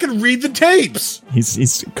back and read the tapes.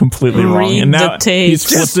 He's completely wrong. Read And now the tapes.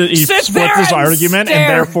 he's flipped his argument, and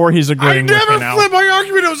therefore he's I agreeing with never me now. flipped my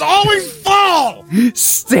argument. It was always fall.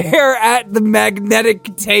 Stare at the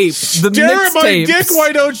magnetic tape. The Stare at my mixtapes. dick.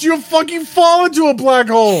 Why don't you fucking fall into a black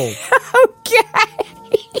hole?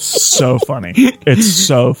 So funny. It's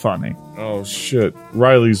so funny. Oh, shit.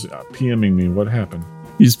 Riley's PMing me. What happened?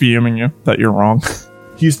 He's BMing you that you're wrong.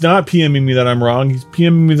 He's not PMing me that I'm wrong. He's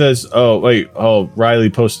PMing me that Riley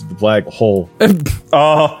posted the black hole.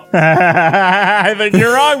 Oh, I think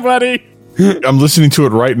you're wrong, buddy. I'm listening to it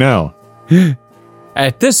right now.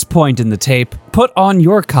 At this point in the tape, put on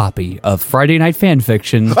your copy of Friday Night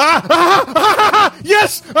Fanfiction.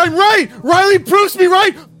 Yes, I'm right. Riley proves me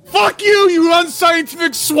right. Fuck you, you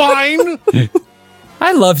unscientific swine.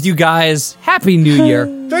 I love you guys. Happy New Year.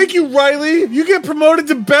 Thank you, Riley. You get promoted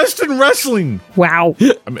to best in wrestling. Wow.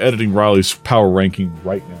 I'm editing Riley's power ranking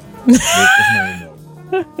right now.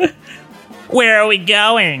 Where are we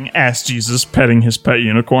going? Asked Jesus, petting his pet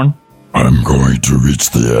unicorn. I'm going to reach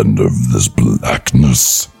the end of this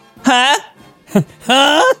blackness. Huh?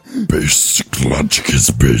 Basic logic is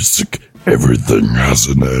basic. Everything has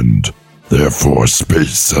an end. Therefore,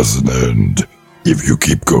 space has an end. If you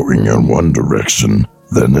keep going in one direction,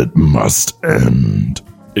 then it must end.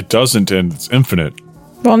 It doesn't end. It's infinite.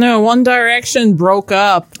 Well, no, One Direction broke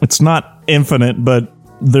up. It's not infinite, but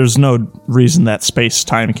there's no reason that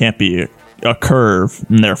space-time can't be a curve,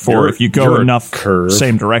 and therefore, if you go enough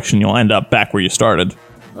same direction, you'll end up back where you started.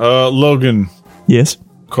 Logan. Yes?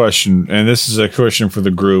 Question, and this is a question for the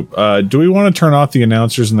group. Do we want to turn off the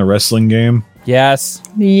announcers in the wrestling game? Yes.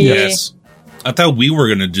 Yes. I thought we were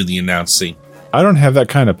going to do the announcing. I don't have that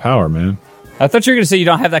kind of power, man. I thought you were going to say you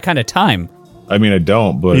don't have that kind of time. I mean, I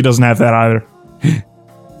don't, but... He doesn't have that either.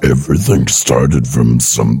 Everything started from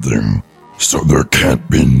something, so there can't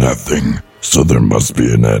be nothing, so there must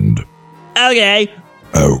be an end. Okay.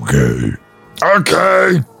 Okay.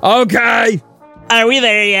 Okay. Are we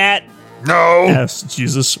there yet? No. Yes,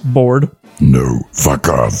 Jesus, bored. No, fuck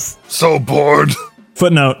off. So bored.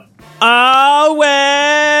 Footnote. Always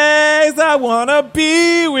I wanna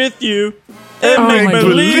be with you and make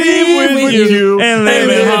believe with you and live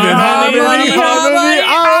in harmony.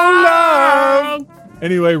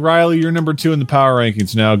 Anyway, Riley, you're number 2 in the power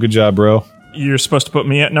rankings now. Good job, bro. You're supposed to put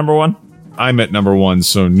me at number 1? I'm at number 1,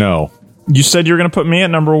 so no. You said you were going to put me at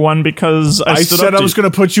number 1 because I said I was going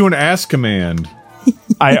to put you in Ask Command.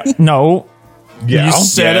 No. Yeah, you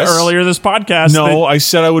said earlier this podcast. No, I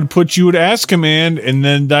said I would put you at Ask Command, and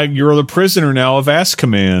then you're the prisoner now of Ask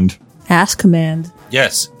Command. Ask Command.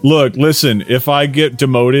 Yes. Look, listen, if I get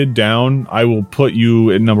demoted down, I will put you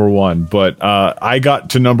at number 1. But I got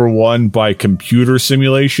to number 1 by computer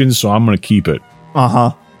simulation, so I'm going to keep it.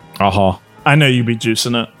 Uh-huh. Uh-huh. I know you be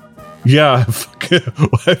juicing it. Yeah,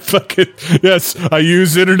 yes, I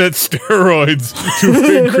use internet steroids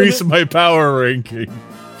to increase my power ranking.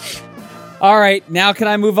 All right, now can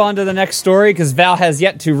I move on to the next story? Because Val has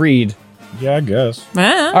yet to read. Yeah, I guess.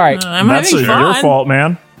 All right. I'm That's having fun. your fault,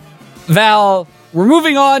 man. Val, we're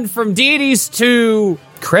moving on from deities to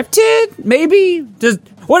cryptid, maybe?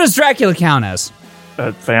 What does Dracula count as?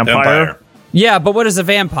 A vampire? Yeah, but what is a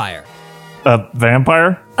vampire? A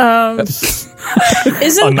vampire?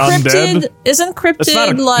 Isn't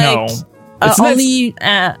cryptid like only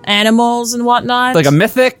animals and whatnot? Like a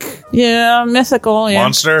mythic? Yeah, mythical, yeah.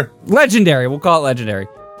 Monster? Legendary. We'll call it legendary.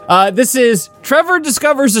 This is Trevor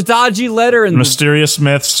discovers a dodgy letter in Mysterious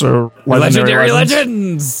myths or legendary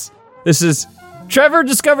legends. This is Trevor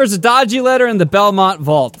discovers a dodgy letter in the Belmont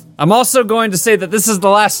vault. I'm also going to say that this is the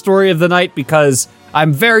last story of the night because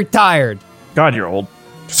I'm very tired. God, you're old.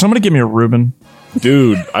 Somebody give me a Reuben.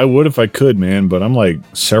 Dude, I would if I could, man, but I'm like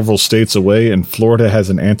several states away and Florida has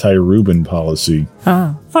an anti-Reuben policy.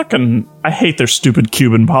 Fucking, I hate their stupid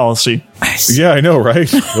Cuban policy. Yeah, I know, right?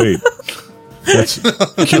 Wait.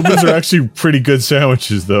 Cubans are actually pretty good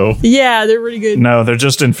sandwiches, though. Yeah, they're really good. No, they're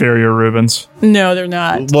just inferior Reubens. No, they're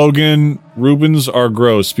not. Logan, Reubens are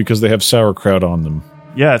gross because they have sauerkraut on them.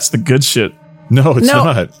 Yeah, it's the good shit. No, it's No.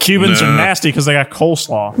 not. Cubans are Nah. nasty because they got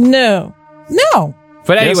coleslaw. No.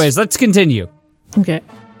 But anyways, let's continue. Okay.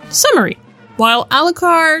 Summary. While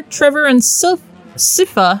Alucard, Trevor, and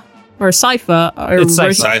Sypha are It's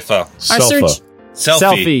Sypha. Sypha. search-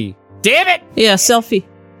 Selfie. Damn it! Yeah, selfie.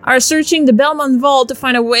 Are searching the Belmont Vault to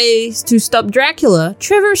find a way to stop Dracula,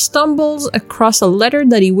 Trevor stumbles across a letter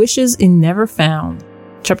that he wishes he never found.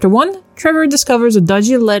 Chapter 1, Trevor discovers a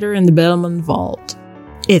dodgy letter in the Belmont Vault.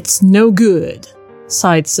 It's no good,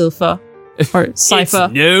 sighed Sypha. Or Sypha.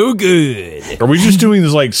 It's no good. Are we just doing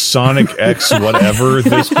this like Sonic X whatever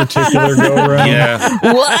this particular go around?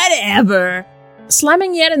 Yeah. Whatever.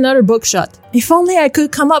 Slamming yet another book shut. If only I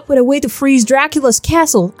could come up with a way to freeze Dracula's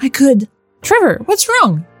castle, I could. Trevor, what's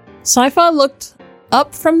wrong? Sypha looked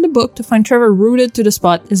up from the book to find Trevor rooted to the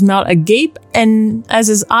spot, his mouth agape, and as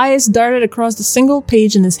his eyes darted across the single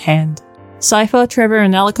page in his hand. Sypha, Trevor,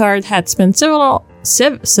 and Alucard had spent several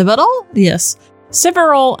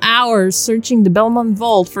hours searching the Belmont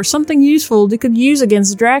Vault for something useful they could use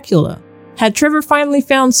against Dracula. Had Trevor finally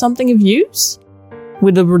found something of use?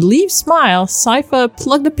 With a relieved smile, Sypha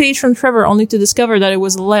plucked the page from Trevor only to discover that it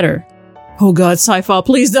was a letter. Oh god, Sypha,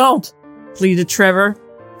 please don't! Pleaded Trevor.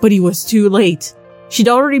 But he was too late. She'd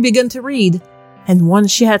already begun to read, and once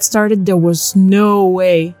she had started, there was no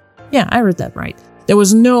way. Yeah, I read that right. There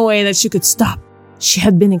was no way that she could stop. She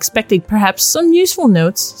had been expecting perhaps some useful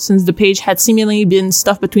notes, since the page had seemingly been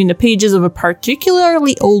stuffed between the pages of a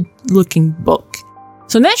particularly old-looking book.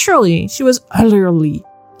 So naturally, she was utterly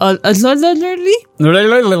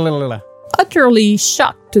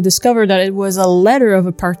shocked to discover that it was a letter of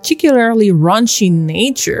a particularly raunchy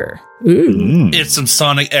nature. Ooh. It's some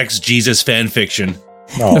Sonic X Jesus fan fiction.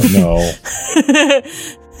 Oh, no.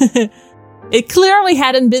 It clearly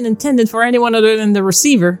hadn't been intended for anyone other than the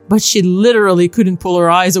receiver, but she literally couldn't pull her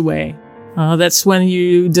eyes away. That's when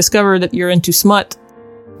you discover that you're into smut.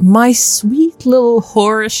 My sweet little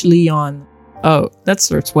whorish Leon. Oh, that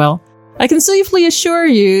starts well. I can safely assure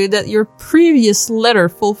you that your previous letter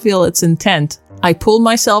fulfilled its intent. I pulled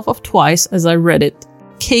myself off twice as I read it,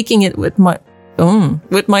 caking it with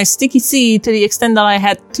my sticky seed to the extent that I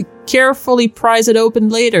had to carefully prise it open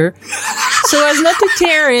later, so as not to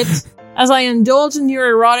tear it, as I indulge in your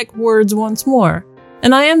erotic words once more.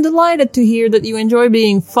 And I am delighted to hear that you enjoy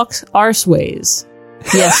being fucked arseways.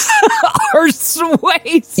 Yes.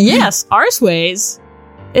 Arseways? Yes, arseways.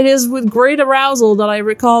 It is with great arousal that I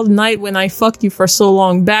recall the night when I fucked you for so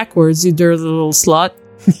long backwards, you dirty little slut.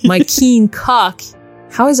 My keen cock,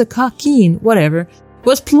 how is a cock keen? Whatever,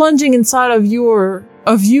 was plunging inside of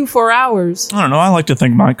you for hours. I don't know. I like to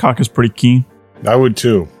think my cock is pretty keen. I would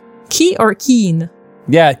too. Key or keen?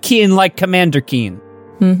 Yeah, Keen like Commander Keen.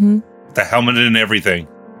 Mm-hmm. The helmet and everything.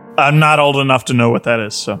 I'm not old enough to know what that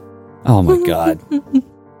is, so. Oh my god.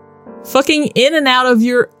 Fucking in and out of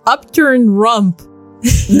your upturned rump.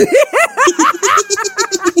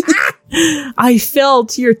 I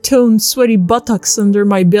felt your toned, sweaty buttocks under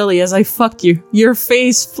my belly as I fucked you, your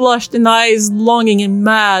face flushed and eyes longing and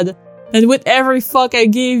mad. And with every fuck I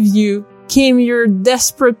gave you came your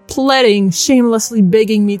desperate pleading, shamelessly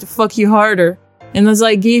begging me to fuck you harder. And as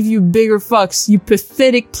I gave you bigger fucks, your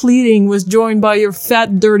pathetic pleading was joined by your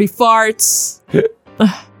fat, dirty farts.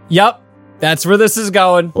 Yup, that's where this is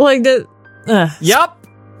going. Like the... Yup.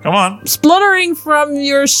 Come on. Spluttering from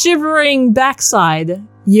your shivering backside.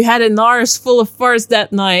 You had an arse full of farts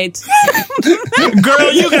that night.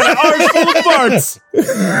 Girl, you got an arse full of farts.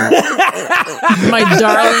 My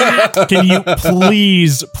darling. Can you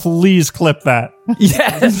please clip that?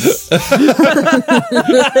 Yes.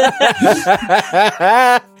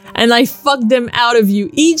 And I fucked them out of you,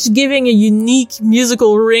 each giving a unique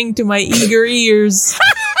musical ring to my eager ears.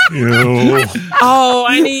 Ew. Oh,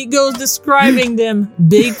 and he goes describing them.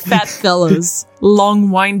 Big fat fellows, long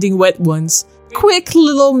winding wet ones, quick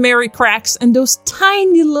little merry cracks, and those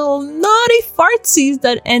tiny little naughty fartsies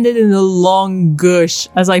that ended in a long gush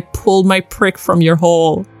as I pulled my prick from your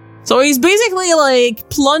hole. So he's basically like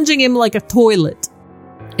plunging him like a toilet.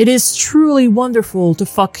 It is truly wonderful to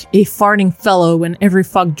fuck a farting fellow when every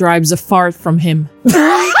fuck drives a fart from him.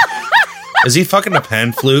 Is he fucking a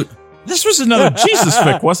pan flute? This was another Jesus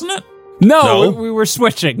fic, wasn't it? No, No. we were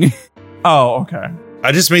switching. Oh, okay.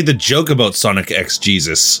 I just made the joke about Sonic X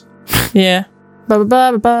Jesus. Yeah.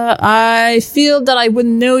 I feel that I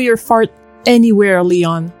wouldn't know your fart anywhere,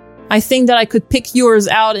 Leon. I think that I could pick yours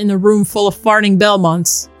out in a room full of farting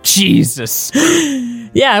Belmonts. Jesus.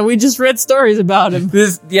 Yeah, we just read stories about him.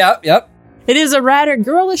 Yep. It is a rather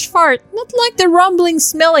girlish fart, not like the rumbling,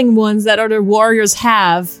 smelling ones that other warriors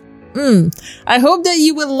have. I hope that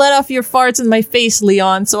you will let off your farts in my face,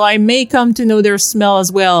 Leon, so I may come to know their smell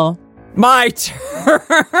as well. My turn.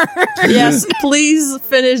 Yes, please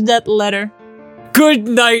finish that letter. Good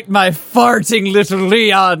night, my farting little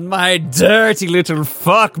Leon, my dirty little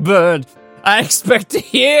fuckbird. I expect to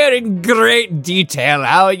hear in great detail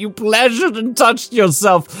how you pleasured and touched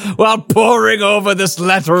yourself while poring over this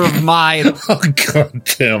letter of mine. Oh, god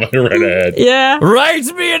damn, I read ahead. Yeah. Write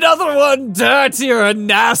me another one dirtier and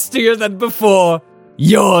nastier than before.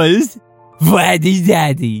 Yours, Vladdy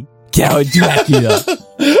Daddy, Count Dracula.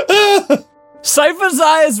 Sypha's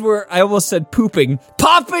eyes were, I almost said pooping,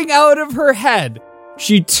 popping out of her head.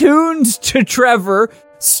 She tuned to Trevor,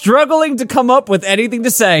 struggling to come up with anything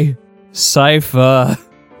to say. Sypha,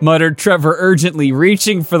 muttered Trevor urgently,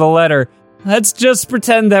 reaching for the letter. Let's just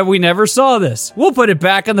pretend that we never saw this. We'll put it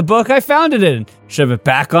back in the book I found it in, shove it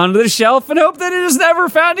back onto the shelf, and hope that it is never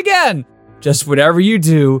found again. Just whatever you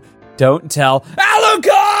do, don't tell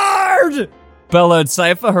Alucard! Bellowed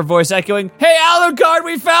Sypha, her voice echoing, Hey Alucard,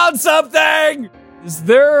 we found something! Is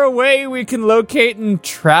there a way we can locate and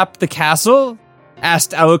trap the castle?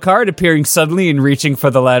 Asked Alucard, appearing suddenly and reaching for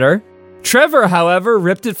the letter. Trevor, however,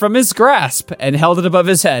 ripped it from his grasp and held it above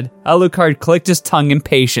his head. Alucard clicked his tongue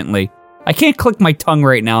impatiently. I can't click my tongue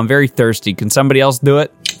right now, I'm very thirsty. Can somebody else do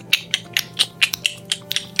it?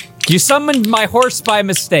 You summoned my horse by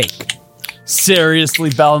mistake. Seriously,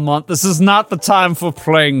 Belmont, this is not the time for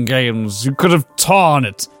playing games. You could have torn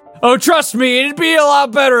it. Oh, trust me, it'd be a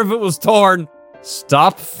lot better if it was torn.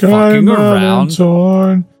 Stop fucking around.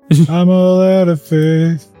 Torn. I'm all out of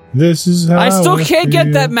faith. This is how I still can't feel.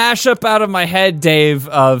 get that mashup out of my head, Dave,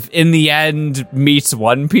 of In the End meets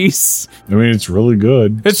One Piece. I mean, it's really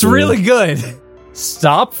good. It's really good.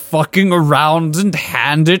 Stop fucking around and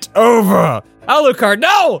hand it over. Alucard,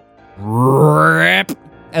 no! Rip.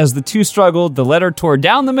 As the two struggled, the letter tore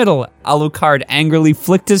down the middle. Alucard angrily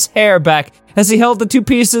flicked his hair back as he held the two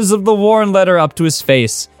pieces of the worn letter up to his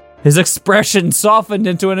face. His expression softened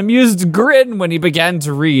into an amused grin when he began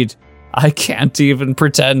to read. I can't even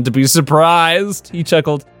pretend to be surprised, he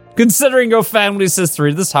chuckled. Considering your family's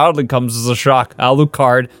history, this hardly comes as a shock.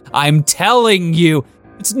 Alucard, I'm telling you,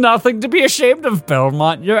 it's nothing to be ashamed of,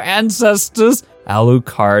 Belmont. Your ancestors...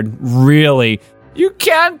 Alucard, really? You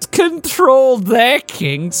can't control their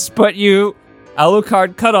kinks, but you...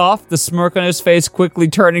 Alucard cut off, the smirk on his face quickly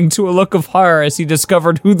turning to a look of horror as he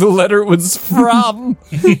discovered who the letter was from.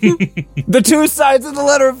 The two sides of the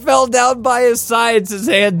letter fell down by his sides, his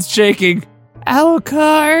hands shaking.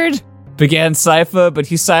 Alucard, began Sypha, but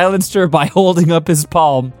he silenced her by holding up his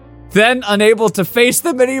palm. Then, unable to face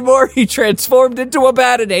them anymore, he transformed into a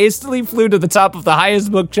bat and hastily flew to the top of the highest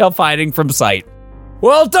bookshelf, hiding from sight.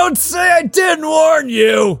 Well, don't say I didn't warn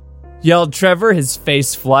you, yelled Trevor, his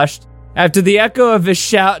face flushed. After the echo of his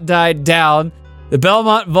shout died down, the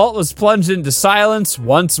Belmont vault was plunged into silence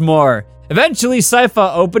once more. Eventually,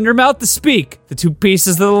 Sypha opened her mouth to speak, the two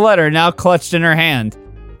pieces of the letter now clutched in her hand.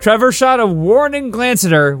 Trevor shot a warning glance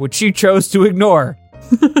at her, which she chose to ignore.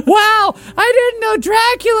 Wow, I didn't know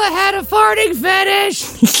Dracula had a farting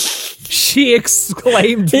fetish! She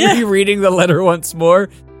exclaimed, rereading the letter once more.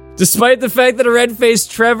 Despite the fact that a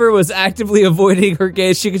red-faced Trevor was actively avoiding her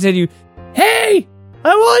gaze, she continued, Hey!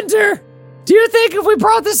 I wonder, do you think if we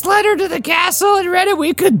brought this letter to the castle and read it,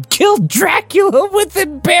 we could kill Dracula with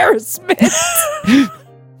embarrassment?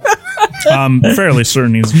 I'm fairly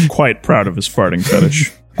certain he's quite proud of his farting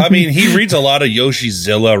fetish. I mean, he reads a lot of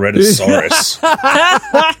Yoshizilla Redisaurus.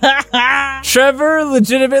 Trevor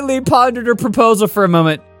legitimately pondered her proposal for a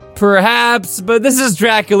moment. Perhaps, but this is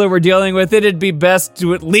Dracula we're dealing with. It'd be best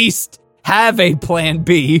to at least have a plan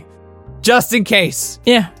B, just in case.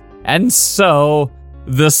 Yeah. And so...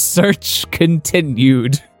 the search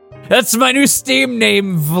continued. That's my new Steam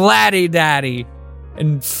name, Vladdy Daddy.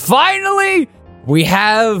 And finally, we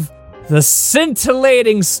have the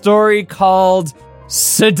scintillating story called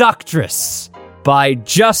Seductress by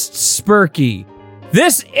Just Spurky.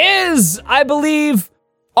 This is, I believe,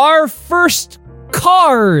 our first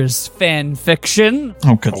Cars fan fiction.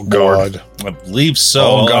 Oh, good God. I believe so.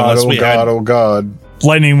 Oh, God. unless Oh, we God. had- Oh, God.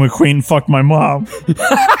 Lightning McQueen fucked my mom.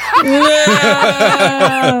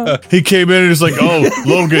 He came in and was like, oh,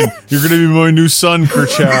 Logan, you're going to be my new son,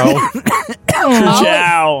 Kerchow.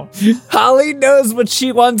 Ciao. Holly knows what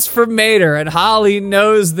she wants from Mater, and Holly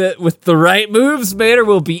knows that with the right moves, Mater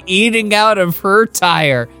will be eating out of her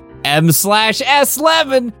tire.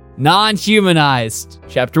 M/S11, non-humanized.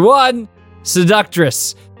 Chapter 1,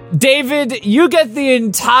 Seductress. David, you get the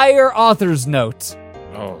entire author's note.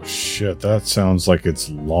 Oh, shit. That sounds like it's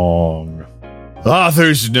long.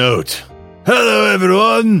 Author's note. Hello,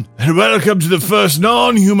 everyone, and welcome to the first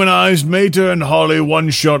non-humanized Mater and Holly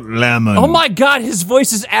one-shot lemon. Oh my god, his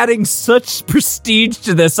voice is adding such prestige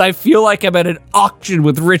to this. I feel like I'm at an auction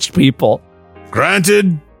with rich people.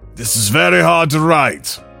 Granted, this is very hard to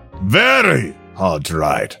write. Very hard to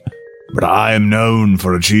write. But I am known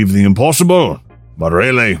for achieving the impossible. But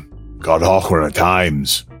really, got awkward at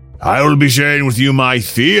times. I will be sharing with you my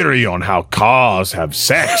theory on how cars have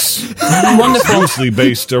sex. Wonderful. Loosely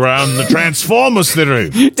based around the Transformers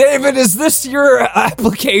theory. David, is this your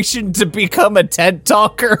application to become a TED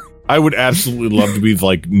talker? I would absolutely love to be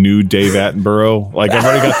like new Dave Attenborough. Like, I've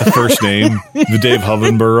already got the first name, the Dave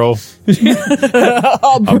Hovenborough.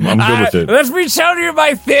 I'm good with it. Let me tell you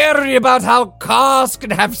my theory about how cars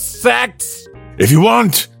can have sex. If you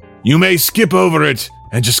want, you may skip over it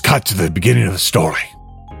and just cut to the beginning of the story.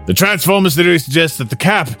 The Transformers theory suggests that the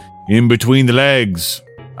cap in between the legs,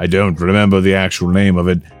 I don't remember the actual name of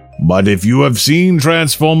it, but if you have seen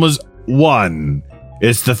Transformers 1,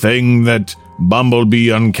 it's the thing that Bumblebee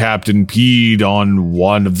uncapped and peed on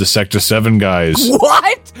one of the Sector 7 guys.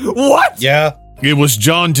 What? What? Yeah. It was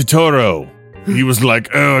John Turturro. He was like,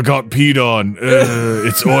 oh, I got peed on.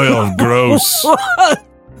 It's oil. Gross.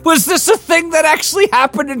 Was this a thing that actually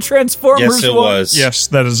happened in Transformers? Yes, it was. Yes,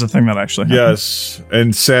 that is a thing that actually happened. Yes,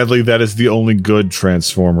 and sadly, that is the only good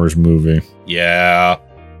Transformers movie. Yeah.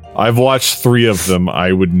 I've watched 3 of them,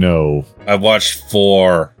 I would know. I've watched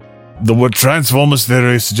 4. The Transformers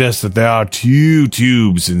theory suggests that there are 2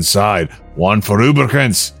 tubes inside, one for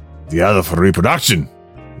lubricants, the other for reproduction.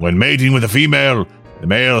 When mating with a female, the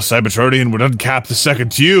male Cybertronian would uncap the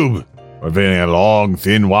second tube, revealing a long,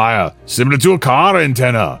 thin wire, similar to a car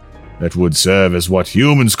antenna, that would serve as what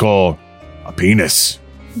humans call a penis.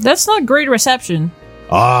 That's not great reception.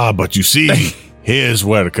 Ah, but you see, here's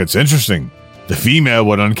where it gets interesting. The female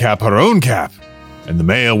would uncap her own cap, and the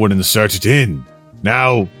male would insert it in.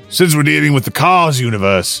 Now, since we're dealing with the Cars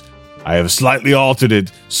universe, I have slightly altered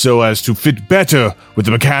it so as to fit better with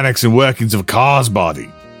the mechanics and workings of a car's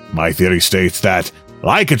body. My theory states that,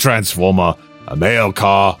 like a Transformer, a male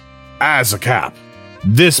car has a cap.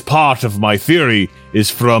 This part of my theory is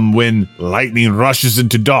from when Lightning rushes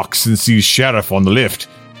into docks and sees Sheriff on the lift,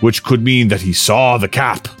 which could mean that he saw the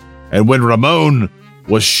cap. And when Ramon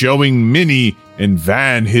was showing Minnie and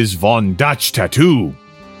Van his Von Dutch tattoo.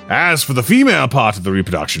 As for the female part of the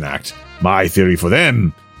Reproduction Act, my theory for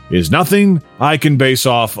them is nothing I can base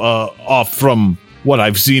off from what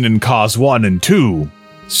I've seen in Cars 1 and 2,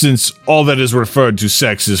 since all that is referred to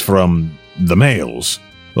sex is from the males.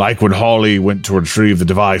 Like when Holly went to retrieve the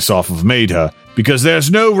device off of Mater, because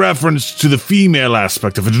there's no reference to the female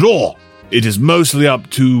aspect of it at all. It is mostly up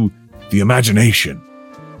to the imagination.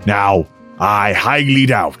 Now, I highly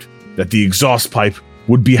doubt that the exhaust pipe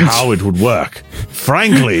would be how it would work.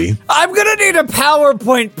 Frankly, I'm gonna need a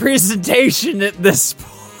PowerPoint presentation at this point.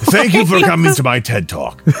 Thank you for coming to my TED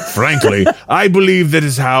Talk. Frankly, I believe that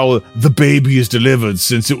is how the baby is delivered,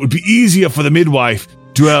 since it would be easier for the midwife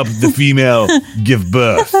to help the female give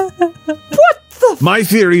birth. My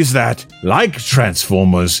theory is that, like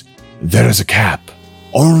Transformers, there is a cap.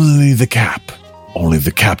 Only the cap. Only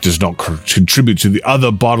the cap does not contribute to the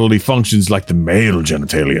other bodily functions like the male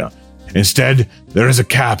genitalia. Instead, there is a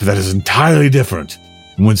cap that is entirely different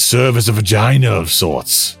and would serve as a vagina of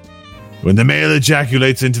sorts. When the male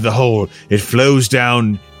ejaculates into the hole, it flows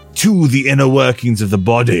down to the inner workings of the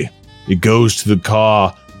body. It goes to the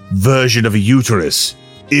car version of a uterus.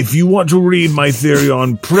 If you want to read my theory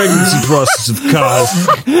on pregnancy process of cars...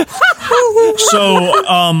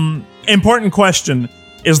 So, important question.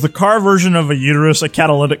 Is the car version of a uterus a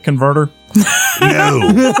catalytic converter? No.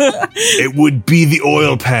 It would be the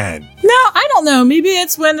oil pan. No, I don't know. Maybe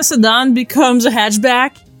it's when the sedan becomes a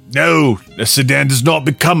hatchback. No, a sedan does not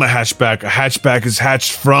become a hatchback. A hatchback is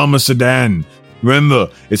hatched from a sedan. Remember,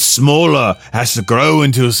 it's smaller, has to grow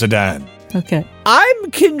into a sedan. Okay.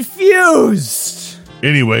 I'm confused.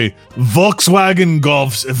 Anyway, Volkswagen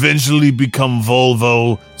Golfs eventually become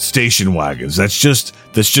Volvo station wagons. That's just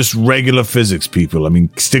regular physics, people. I mean,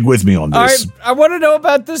 stick with me on this. All right, I want to know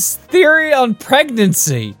about this theory on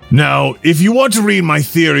pregnancy. Now, if you want to read my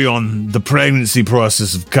theory on the pregnancy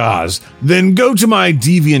process of cars, then go to my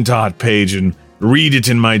DeviantArt page and read it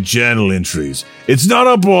in my journal entries. It's not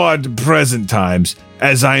up at present times,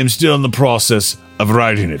 as I am still in the process of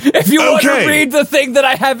writing it. If you want to read the thing that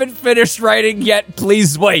I haven't finished writing yet,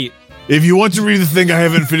 please wait. If you want to read the thing I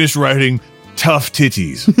haven't finished writing, tough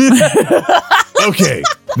titties. Okay,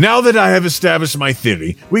 now that I have established my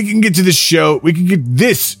theory, we can get to this show. We can get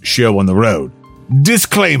this show on the road.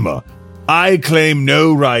 Disclaimer: I claim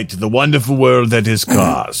no right to the wonderful world that is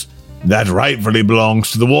cars. That rightfully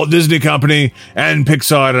belongs to the Walt Disney Company and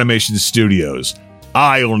Pixar Animation Studios.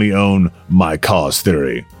 I only own my Cars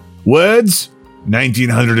theory. Words?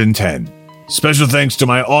 1910. Special thanks to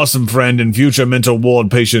my awesome friend and future mental ward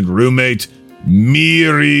patient roommate,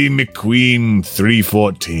 Miri McQueen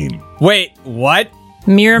 314. Wait, what?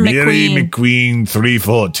 Mira Miri McQueen. McQueen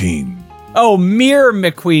 314. Oh, Mir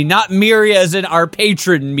McQueen, not Miri as in our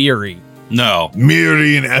patron Miri. No.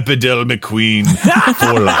 Miri and Epidel McQueen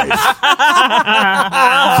for life.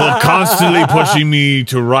 For constantly pushing me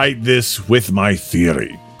to write this with my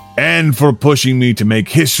theory. And for pushing me to make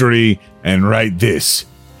history and write this.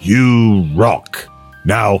 You rock.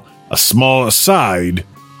 Now, a small aside.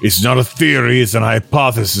 It's not a theory, it's an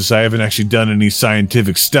hypothesis. I haven't actually done any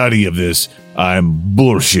scientific study of this. I'm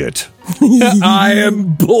bullshit. I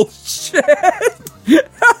am bullshit.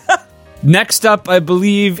 Next up, I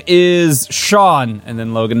believe, is Sean, and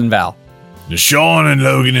then Logan and Val. Sean and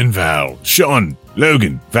Logan and Val. Sean,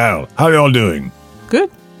 Logan, Val, how y'all doing? Good.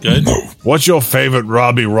 Good. What's your favorite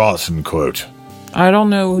Robbie Rotten quote? I don't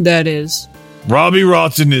know who that is. Robbie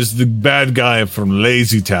Rotten is the bad guy from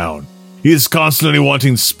Lazy Town. He is constantly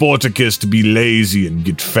wanting Sportacus to be lazy and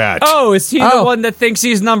get fat. Oh, is he the one that thinks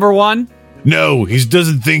he's number one? No, he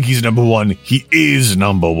doesn't think he's number one. He is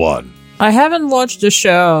number one. I haven't watched the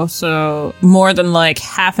show, so more than like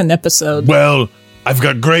half an episode. Well, I've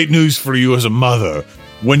got great news for you as a mother.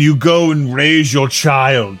 When you go and raise your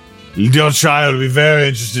child will be very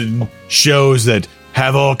interested in shows that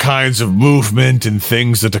have all kinds of movement and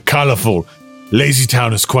things that are colorful. Lazy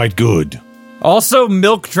Town is quite good. Also,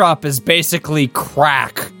 Milk Drop is basically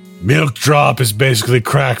crack. Milk Drop is basically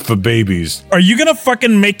crack for babies. Are you gonna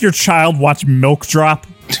fucking make your child watch Milk Drop?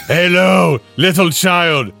 Hello, little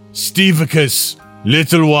child. Stevicus.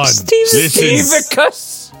 Little one.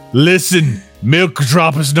 Stevicus? Listen, Milk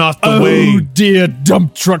Drop is not the way. Oh dear,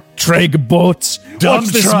 dump truck Traeger boats. Dump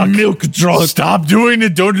Watch this truck. Milk Drop. Stop doing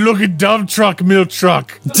it. Don't look at dump truck, milk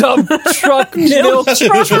truck. Dump truck, milk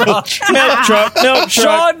truck. Milk truck.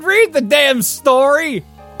 Sean, read the damn story.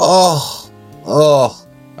 I'm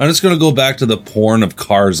just going to go back to the porn of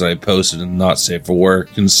cars that I posted and not safe for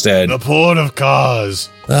work instead. The porn of cars.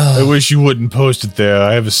 I wish you wouldn't post it there.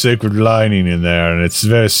 I have a sacred lining in there, and it's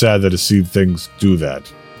very sad that I see things do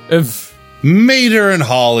that. If Mater and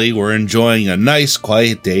Holly were enjoying a nice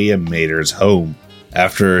quiet day in Mater's home.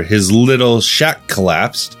 After his little shack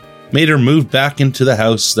collapsed, Mater moved back into the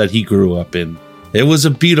house that he grew up in. It was a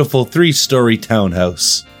beautiful 3-story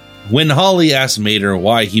townhouse. When Holly asked Mater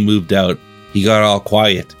why he moved out, he got all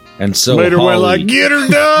quiet. And so Later Holly, went like, get her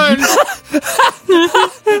done!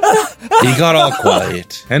 He got all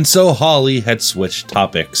quiet. And so Holly had switched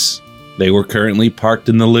topics. They were currently parked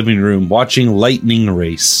in the living room watching Lightning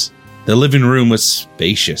Race. The living room was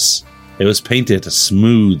spacious. It was painted a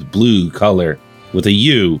smooth blue color with a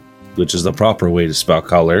U, which is the proper way to spell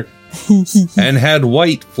color, and had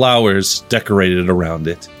white flowers decorated around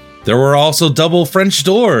it. There were also double French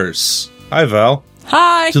doors. Hi, Val.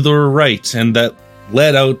 Hi. To the right, and that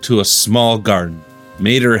led out to a small garden.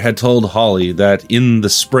 Mater had told Holly that in the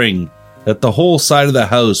spring, that the whole side of the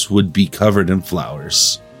house would be covered in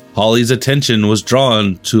flowers. Holly's attention was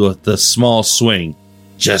drawn to the small swing.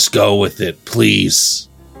 Just go with it, please.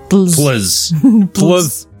 Please.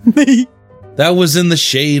 plus That was in the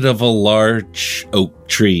shade of a large oak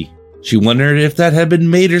tree. She wondered if that had been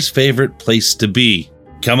Mater's favorite place to be.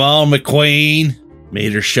 Come on, McQueen,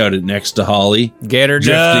 Mater shouted next to Holly, get her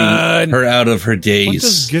done. drifting her out of her What does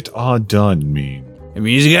daze. get all done mean? It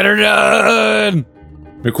means get her done.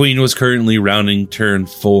 McQueen was currently rounding turn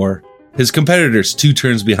 4. His competitors 2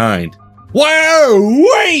 turns behind. Whoa,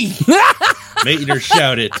 wait! Mater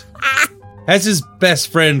shouted as his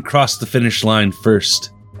best friend crossed the finish line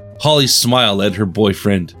first. Holly smiled at her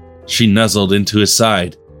boyfriend. She nuzzled into his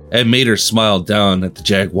side, and Mater smiled down at the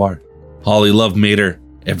Jaguar. Holly loved Mater.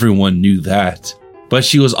 Everyone knew that. But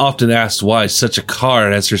she was often asked why such a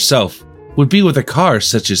car as herself would be with a car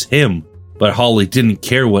such as him. But Holly didn't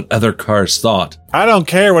care what other cars thought. I don't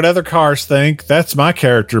care what other cars think. That's my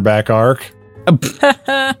character back arc.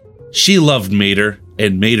 She loved Mater,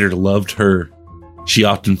 and Mater loved her. She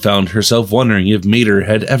often found herself wondering if Mater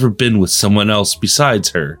had ever been with someone else besides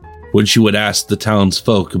her. When she would ask the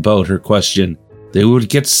townsfolk about her question, they would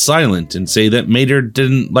get silent and say that Mater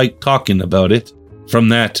didn't like talking about it. From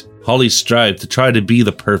that, Holly strived to try to be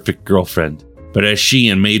the perfect girlfriend. But as she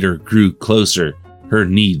and Mater grew closer, her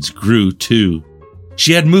needs grew too.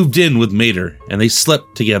 She had moved in with Mater, and they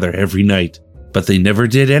slept together every night, but they never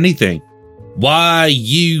did anything. Why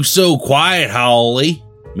you so quiet, Holly?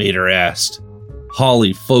 Mater asked.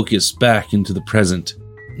 Holly focused back into the present.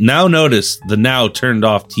 now noticed the now turned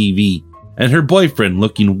off TV and her boyfriend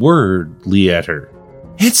looking worriedly at her.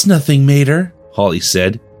 "It's nothing, Mater," Holly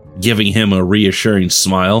said, giving him a reassuring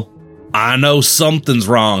smile. "I know something's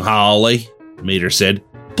wrong, Holly," Mater said.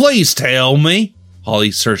 "Please tell me."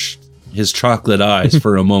 Holly searched his chocolate eyes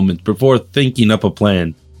for a moment before thinking up a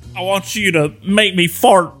plan. I want you to make me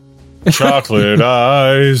fart. Chocolate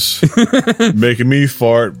eyes. Making me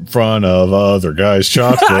fart in front of other guys'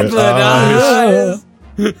 chocolate eyes.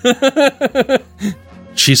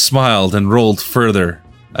 She smiled and rolled further,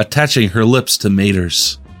 attaching her lips to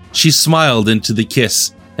Mater's. She smiled into the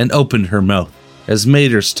kiss and opened her mouth as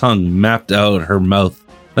Mater's tongue mapped out her mouth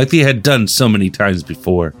like they had done so many times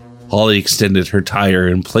before. Holly extended her tire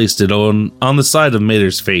and placed it on the side of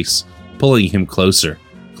Mater's face, pulling him closer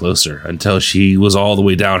until she was all the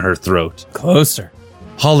way down her throat. Closer.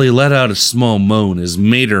 Holly let out a small moan as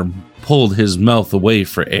Mater pulled his mouth away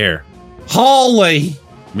for air. "Holly,"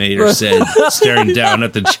 Mater said, staring down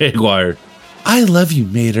at the Jaguar. "I love you,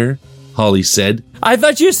 Mater," Holly said. I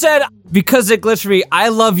thought you said, because it glitched me, "I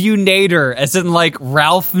love you, Nader," as in like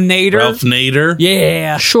Ralph Nader. Ralph Nader?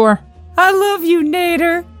 Yeah. Sure. I love you,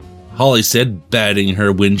 Nader. Holly said, batting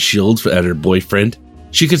her windshield at her boyfriend.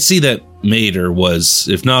 She could see that Mater was,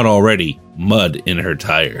 if not already, mud in her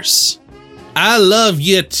tires. "I love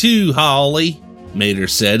you too, Holly," Mater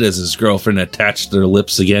said as his girlfriend attached their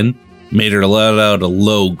lips again. Mater let out a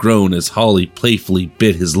low groan as Holly playfully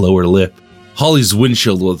bit his lower lip. Holly's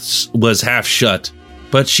windshield was half shut,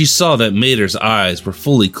 but she saw that Mater's eyes were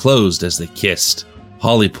fully closed as they kissed.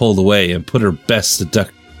 Holly pulled away and put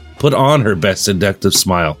on her best seductive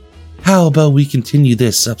smile. "How about we continue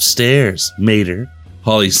this upstairs, Mater?"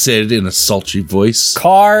 Holly said in a sultry voice.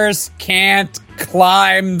 Cars can't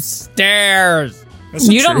climb stairs.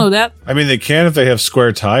 You don't know that. I mean, they can if they have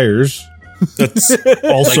square tires. That's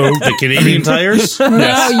Also, like the Canadian tires?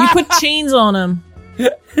 No, you put chains on them.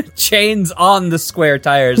 Chains on the square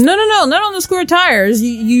tires. No, not on the square tires.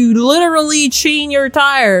 You literally chain your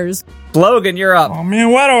tires. Logan, you're up. oh man,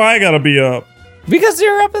 why do I gotta be up? Because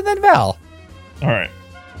you're up and then Val. All right.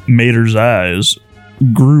 Mater's eyes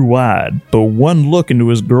grew wide, but one look into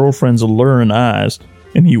his girlfriend's alluring eyes,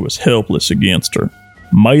 and he was helpless against her.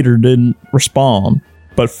 Mater didn't respond,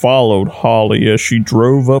 but followed Holly as she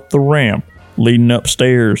drove up the ramp leading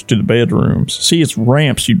upstairs to the bedrooms. See, it's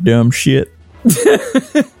ramps, you dumb shit.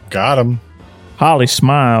 Got him. Holly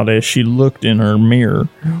smiled as she looked in her mirror,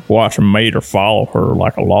 watching Mater follow her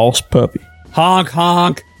like a lost puppy. Honk,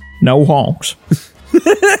 honk. No honks.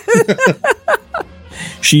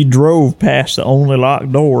 She drove past the only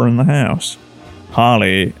locked door in the house.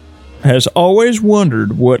 Holly has always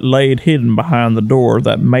wondered what laid hidden behind the door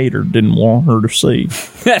that Mater didn't want her to see.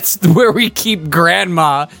 That's where we keep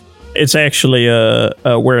Grandma. It's actually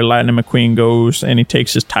where Lightning McQueen goes and he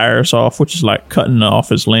takes his tires off, which is like cutting off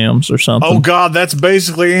his limbs or something. Oh, God, that's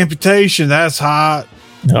basically amputation. That's hot.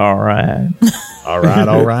 All right. All right,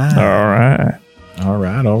 all right. All right. All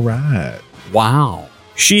right, all right. Wow.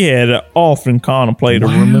 She had often contemplated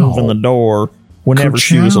removing the door whenever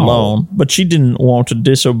she was alone, but she didn't want to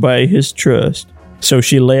disobey his trust, so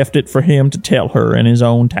she left it for him to tell her in his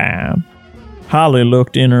own time. Holly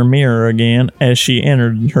looked in her mirror again as she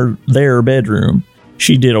entered their bedroom.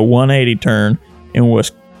 She did a 180 turn and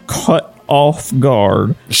was caught off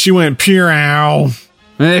guard. She went pew-ow.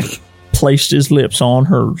 Placed his lips on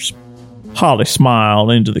hers. Holly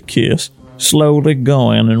smiled into the kiss, slowly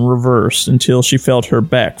going in reverse until she felt her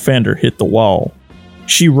back fender hit the wall.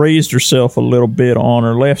 She raised herself a little bit on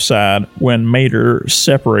her left side when Mater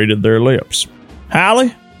separated their lips.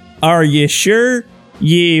 Holly, are you sure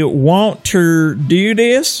you want to do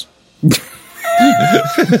this?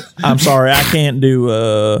 I'm sorry, I can't do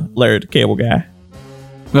Larry the Cable Guy.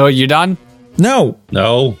 No, you done? No.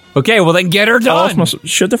 Okay, well then get her done.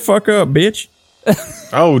 Shut the fuck up, bitch.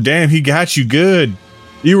 Oh, damn, he got you good.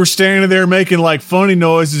 You were standing there making like funny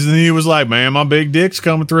noises, and he was like, "Man, my big dick's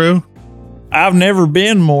coming through." I've never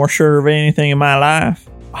been more sure of anything in my life,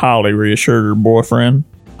 Holly reassured her boyfriend.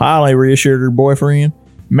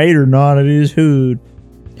 Mater nodded his hood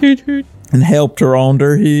and helped her onto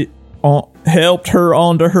her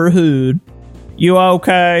hood. You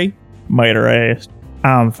okay? Mater asked.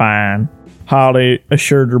 I'm fine, Holly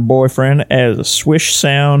assured her boyfriend as a swish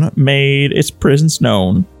sound made its presence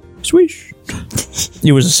known. Swish.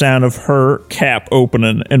 It was the sound of her cap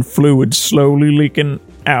opening and fluid slowly leaking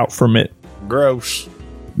out from it. Gross.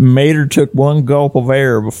 Mater took one gulp of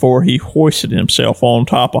air before he hoisted himself on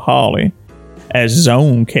top of Holly. As his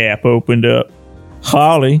own cap opened up.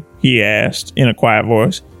 Holly, he asked in a quiet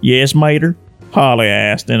voice. Yes, Mater? Holly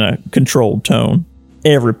asked in a controlled tone.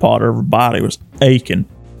 Every part of her body was aching.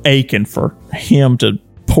 aching for him to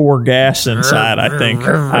pour gas inside, I think.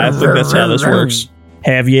 I think that's how this works.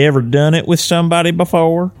 Have you ever done it with somebody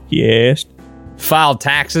before? He asked. Filed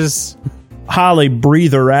taxes? Holly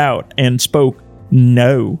breathed her out and spoke.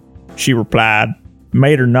 No, she replied.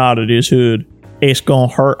 Mater nodded his hood. It's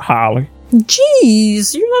gonna hurt, Holly.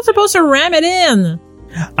 Jeez, you're not supposed to ram it in.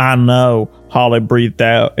 I know, Holly breathed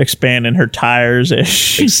out, expanding her tires as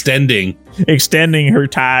she extending her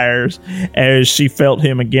tires as she felt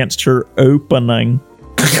him against her opening.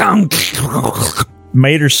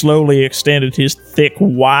 Mater slowly extended his thick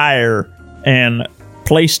wire and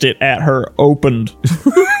placed it at her opened.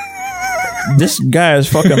 This guy is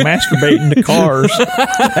fucking masturbating to cars.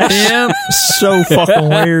 That's so fucking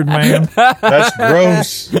weird, man. That's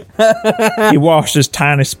gross. He watched as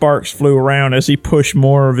tiny sparks flew around as he pushed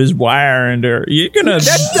more of his wire into her.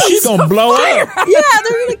 She's gonna blow up. Yeah,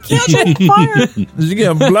 they're gonna catch on fire. She's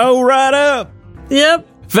gonna blow right up. Yep.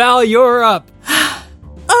 Val, you're up.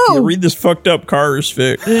 Oh. Yeah, read this fucked up cars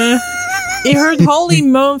fic. He heard Holly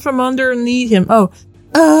moan from underneath him. Oh,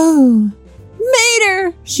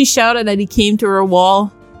 Mater! She shouted as he came to her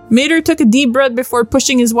wall. Mater took a deep breath before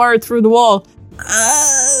pushing his wire through the wall.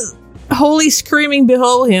 Holly screaming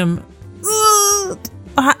below him.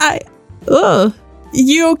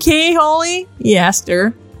 You okay, Holly? He asked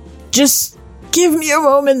her. Just give me a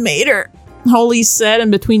moment, Mater, Holly said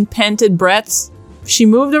in between panted breaths. She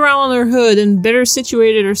moved around on her hood and better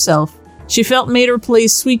situated herself. She felt Mater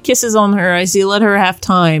place sweet kisses on her as he let her have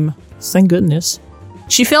time. Thank goodness.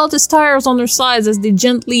 She felt his tires on her sides as they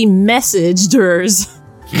gently messaged hers.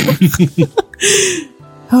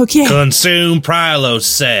 Okay. Consume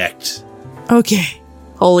Prilosect. Okay,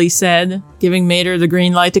 Holly said, giving Mater the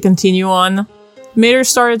green light to continue on. Mater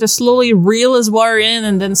started to slowly reel his wire in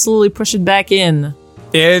and then slowly push it back in.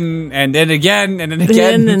 In, and then again, and then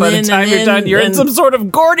again. By the time you're done, you're in some sort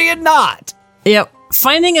of Gordian knot. Yep.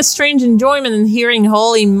 Finding a strange enjoyment in hearing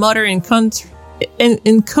Holly mutter incoherent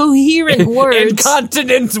words.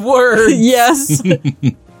 Incontinent words. Yes.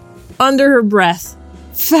 Under her breath.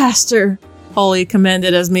 Faster, Holly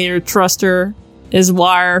commanded as Mater thrust his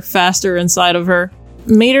wire faster inside of her.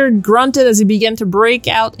 Mater grunted as he began to break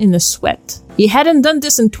out in a sweat. He hadn't done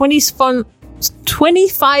this in 25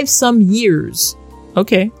 some years.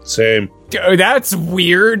 Okay. Same. Oh, that's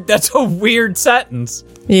weird. That's a weird sentence.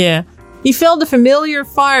 Yeah. He felt the familiar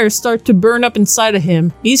fire start to burn up inside of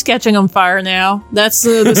him. He's catching on fire now. That's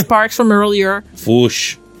the sparks from earlier.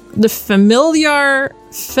 Whoosh. The familiar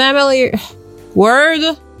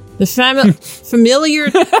word? The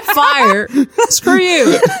familiar fire. Screw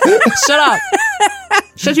you. Shut up.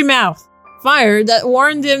 Shut your mouth. Fire that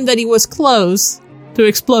warned him that he was close to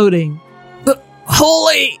exploding.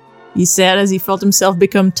 Holy! He said as he felt himself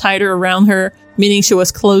become tighter around her, meaning she was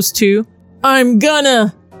close to. I'm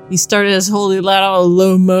gonna! He started as Holly let out a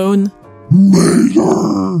low moan.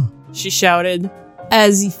 Mater! She shouted,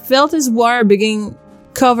 as he felt his wire begin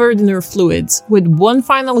covered in her fluids. With one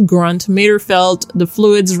final grunt, Mater felt the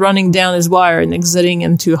fluids running down his wire and exiting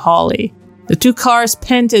into Holly. The two cars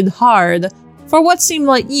panted hard for what seemed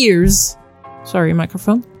like years. Sorry,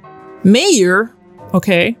 microphone. Mayer,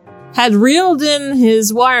 okay, had reeled in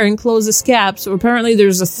his wire and closed his cap, so apparently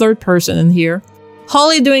there's a third person in here.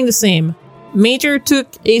 Holly doing the same. Mater took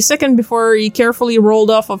a second before he carefully rolled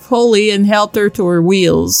off of Holly and helped her to her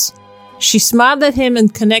wheels. She smiled at him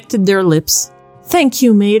and connected their lips. Thank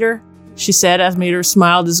you, Mater, she said as Mater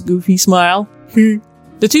smiled his goofy smile.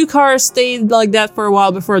 The two cars stayed like that for a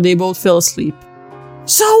while before they both fell asleep.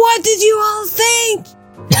 So what did you all think?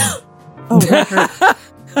 Oh, that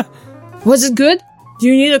hurt. Was it good? Do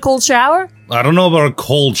you need a cold shower? I don't know about a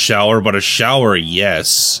cold shower, but a shower,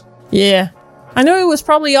 yes. Yeah. I know it was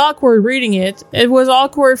probably awkward reading it. It was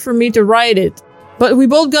awkward for me to write it. But we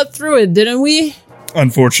both got through it, didn't we?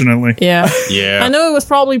 Unfortunately. Yeah. Yeah. I know it was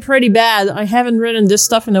probably pretty bad. I haven't written this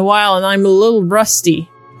stuff in a while and I'm a little rusty.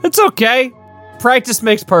 It's okay. Practice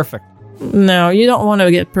makes perfect. No, you don't want to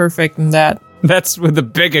get perfect in that. That's when the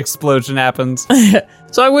big explosion happens.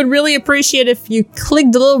 So I would really appreciate if you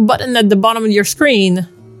click the little button at the bottom of your screen.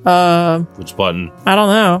 Which button? I don't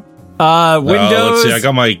know. Windows. Let's see. I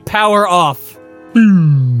got my power off.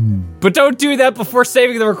 But don't do that before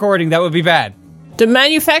saving the recording. That would be bad. The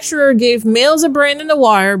manufacturer gave males a brain and a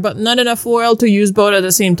wire, but not enough oil to use both at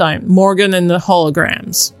the same time. Morgan and the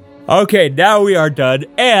holograms. Okay, now we are done,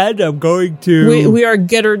 and I'm going to... We are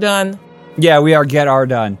get her done. Yeah, we are get our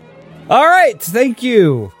done. All right, thank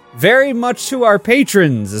you very much to our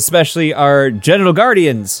patrons, especially our genital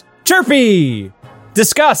guardians. Chirpy,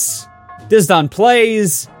 Discuss, Dizdon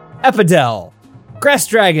Plays, Epidel, Grass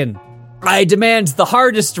Dragon, I demand the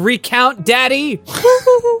hardest recount, Daddy.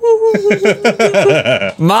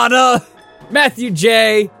 Mana, Matthew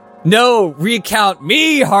J. No, recount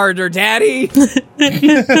me harder, Daddy.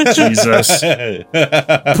 Jesus.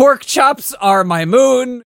 Pork chops are my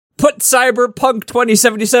moon. Put Cyberpunk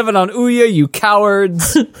 2077 on Ouya, you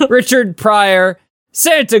cowards. Richard Pryor,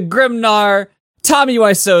 Santa Grimnar, Tommy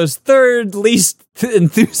Wiseau's third least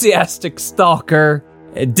enthusiastic stalker,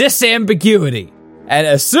 Disambiguity. And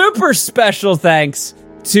a super special thanks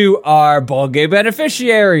to our ball game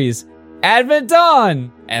beneficiaries, Advent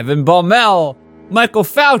Dawn, Evan Baumel, Michael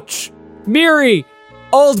Fauch, Miri,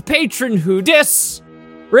 Old Patron Who Dis,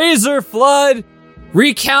 Razor Flood,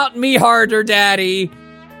 Recount Me Harder Daddy,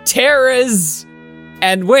 Terras,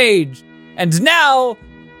 and Wage. And now,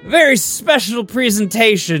 very special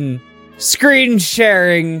presentation, screen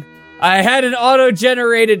sharing. I had an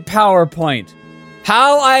auto-generated PowerPoint.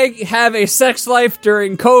 How I have a sex life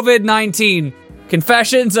during COVID-19.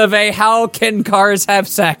 Confessions of a How Can Cars Have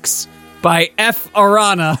Sex by F.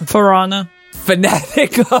 Arana. Farana.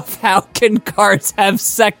 Fanatic of How Can Cars Have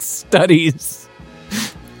Sex Studies.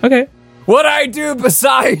 Okay. What I do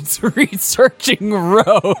besides researching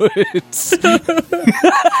roads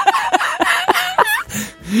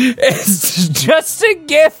is just a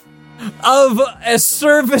gif of a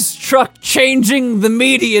service truck changing the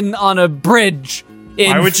median on a bridge.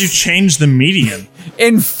 Why would you change the median?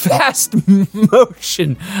 In fast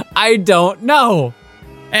motion. I don't know.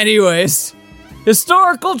 Anyways,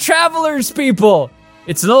 historical travelers, people.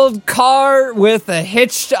 It's an old car with a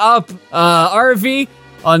hitched up RV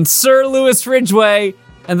on Sir Lewis Ridgeway,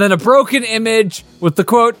 and then a broken image with the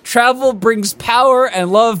quote, "Travel brings power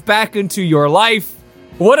and love back into your life."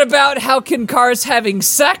 What about How Can Cars Having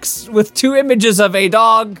Sex with two images of a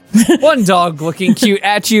dog? One dog looking cute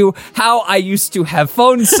at you, How I Used to Have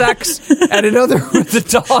Phone Sex, and another with a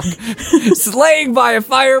dog laying by a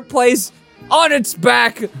fireplace on its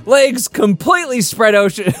back, legs completely spread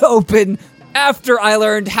open, after I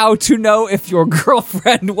learned how to know if your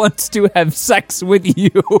girlfriend wants to have sex with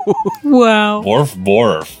you. Wow. Borf,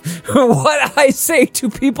 borf. What I say to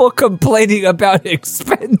people complaining about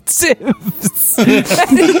expensives.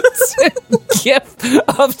 It's a gift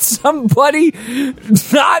of somebody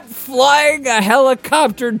not flying a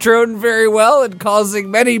helicopter drone very well and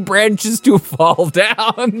causing many branches to fall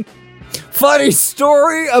down. Funny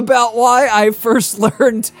story about why I first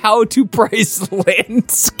learned how to price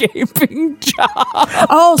landscaping jobs.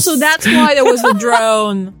 Oh, so that's why there was a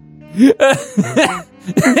drone.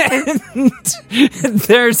 And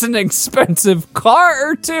there's an expensive car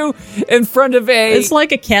or two in front of a... It's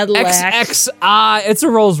like a Cadillac. XXI. It's a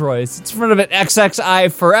Rolls Royce. It's in front of an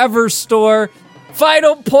XXI Forever store.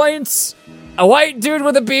 Final points. A white dude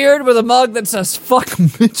with a beard with a mug that says, "Fuck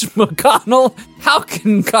Mitch McConnell." How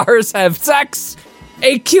can cars have sex?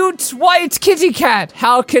 A cute white kitty cat.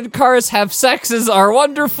 How can cars have sexes are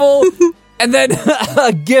wonderful. And then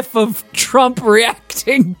a gif of Trump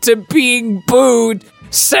reacting to being booed,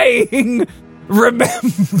 saying,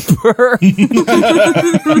 "Remember."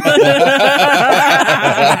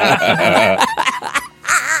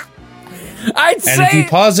 I'd say, and if you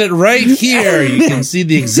pause it right here, you can see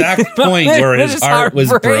the exact point where his heart was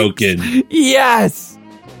broken. Yes.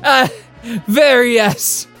 Very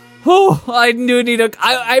yes. Oh, I do need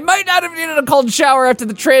I might not have needed a cold shower after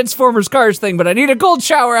the Transformers Cars thing, but I need a cold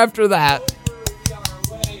shower after that.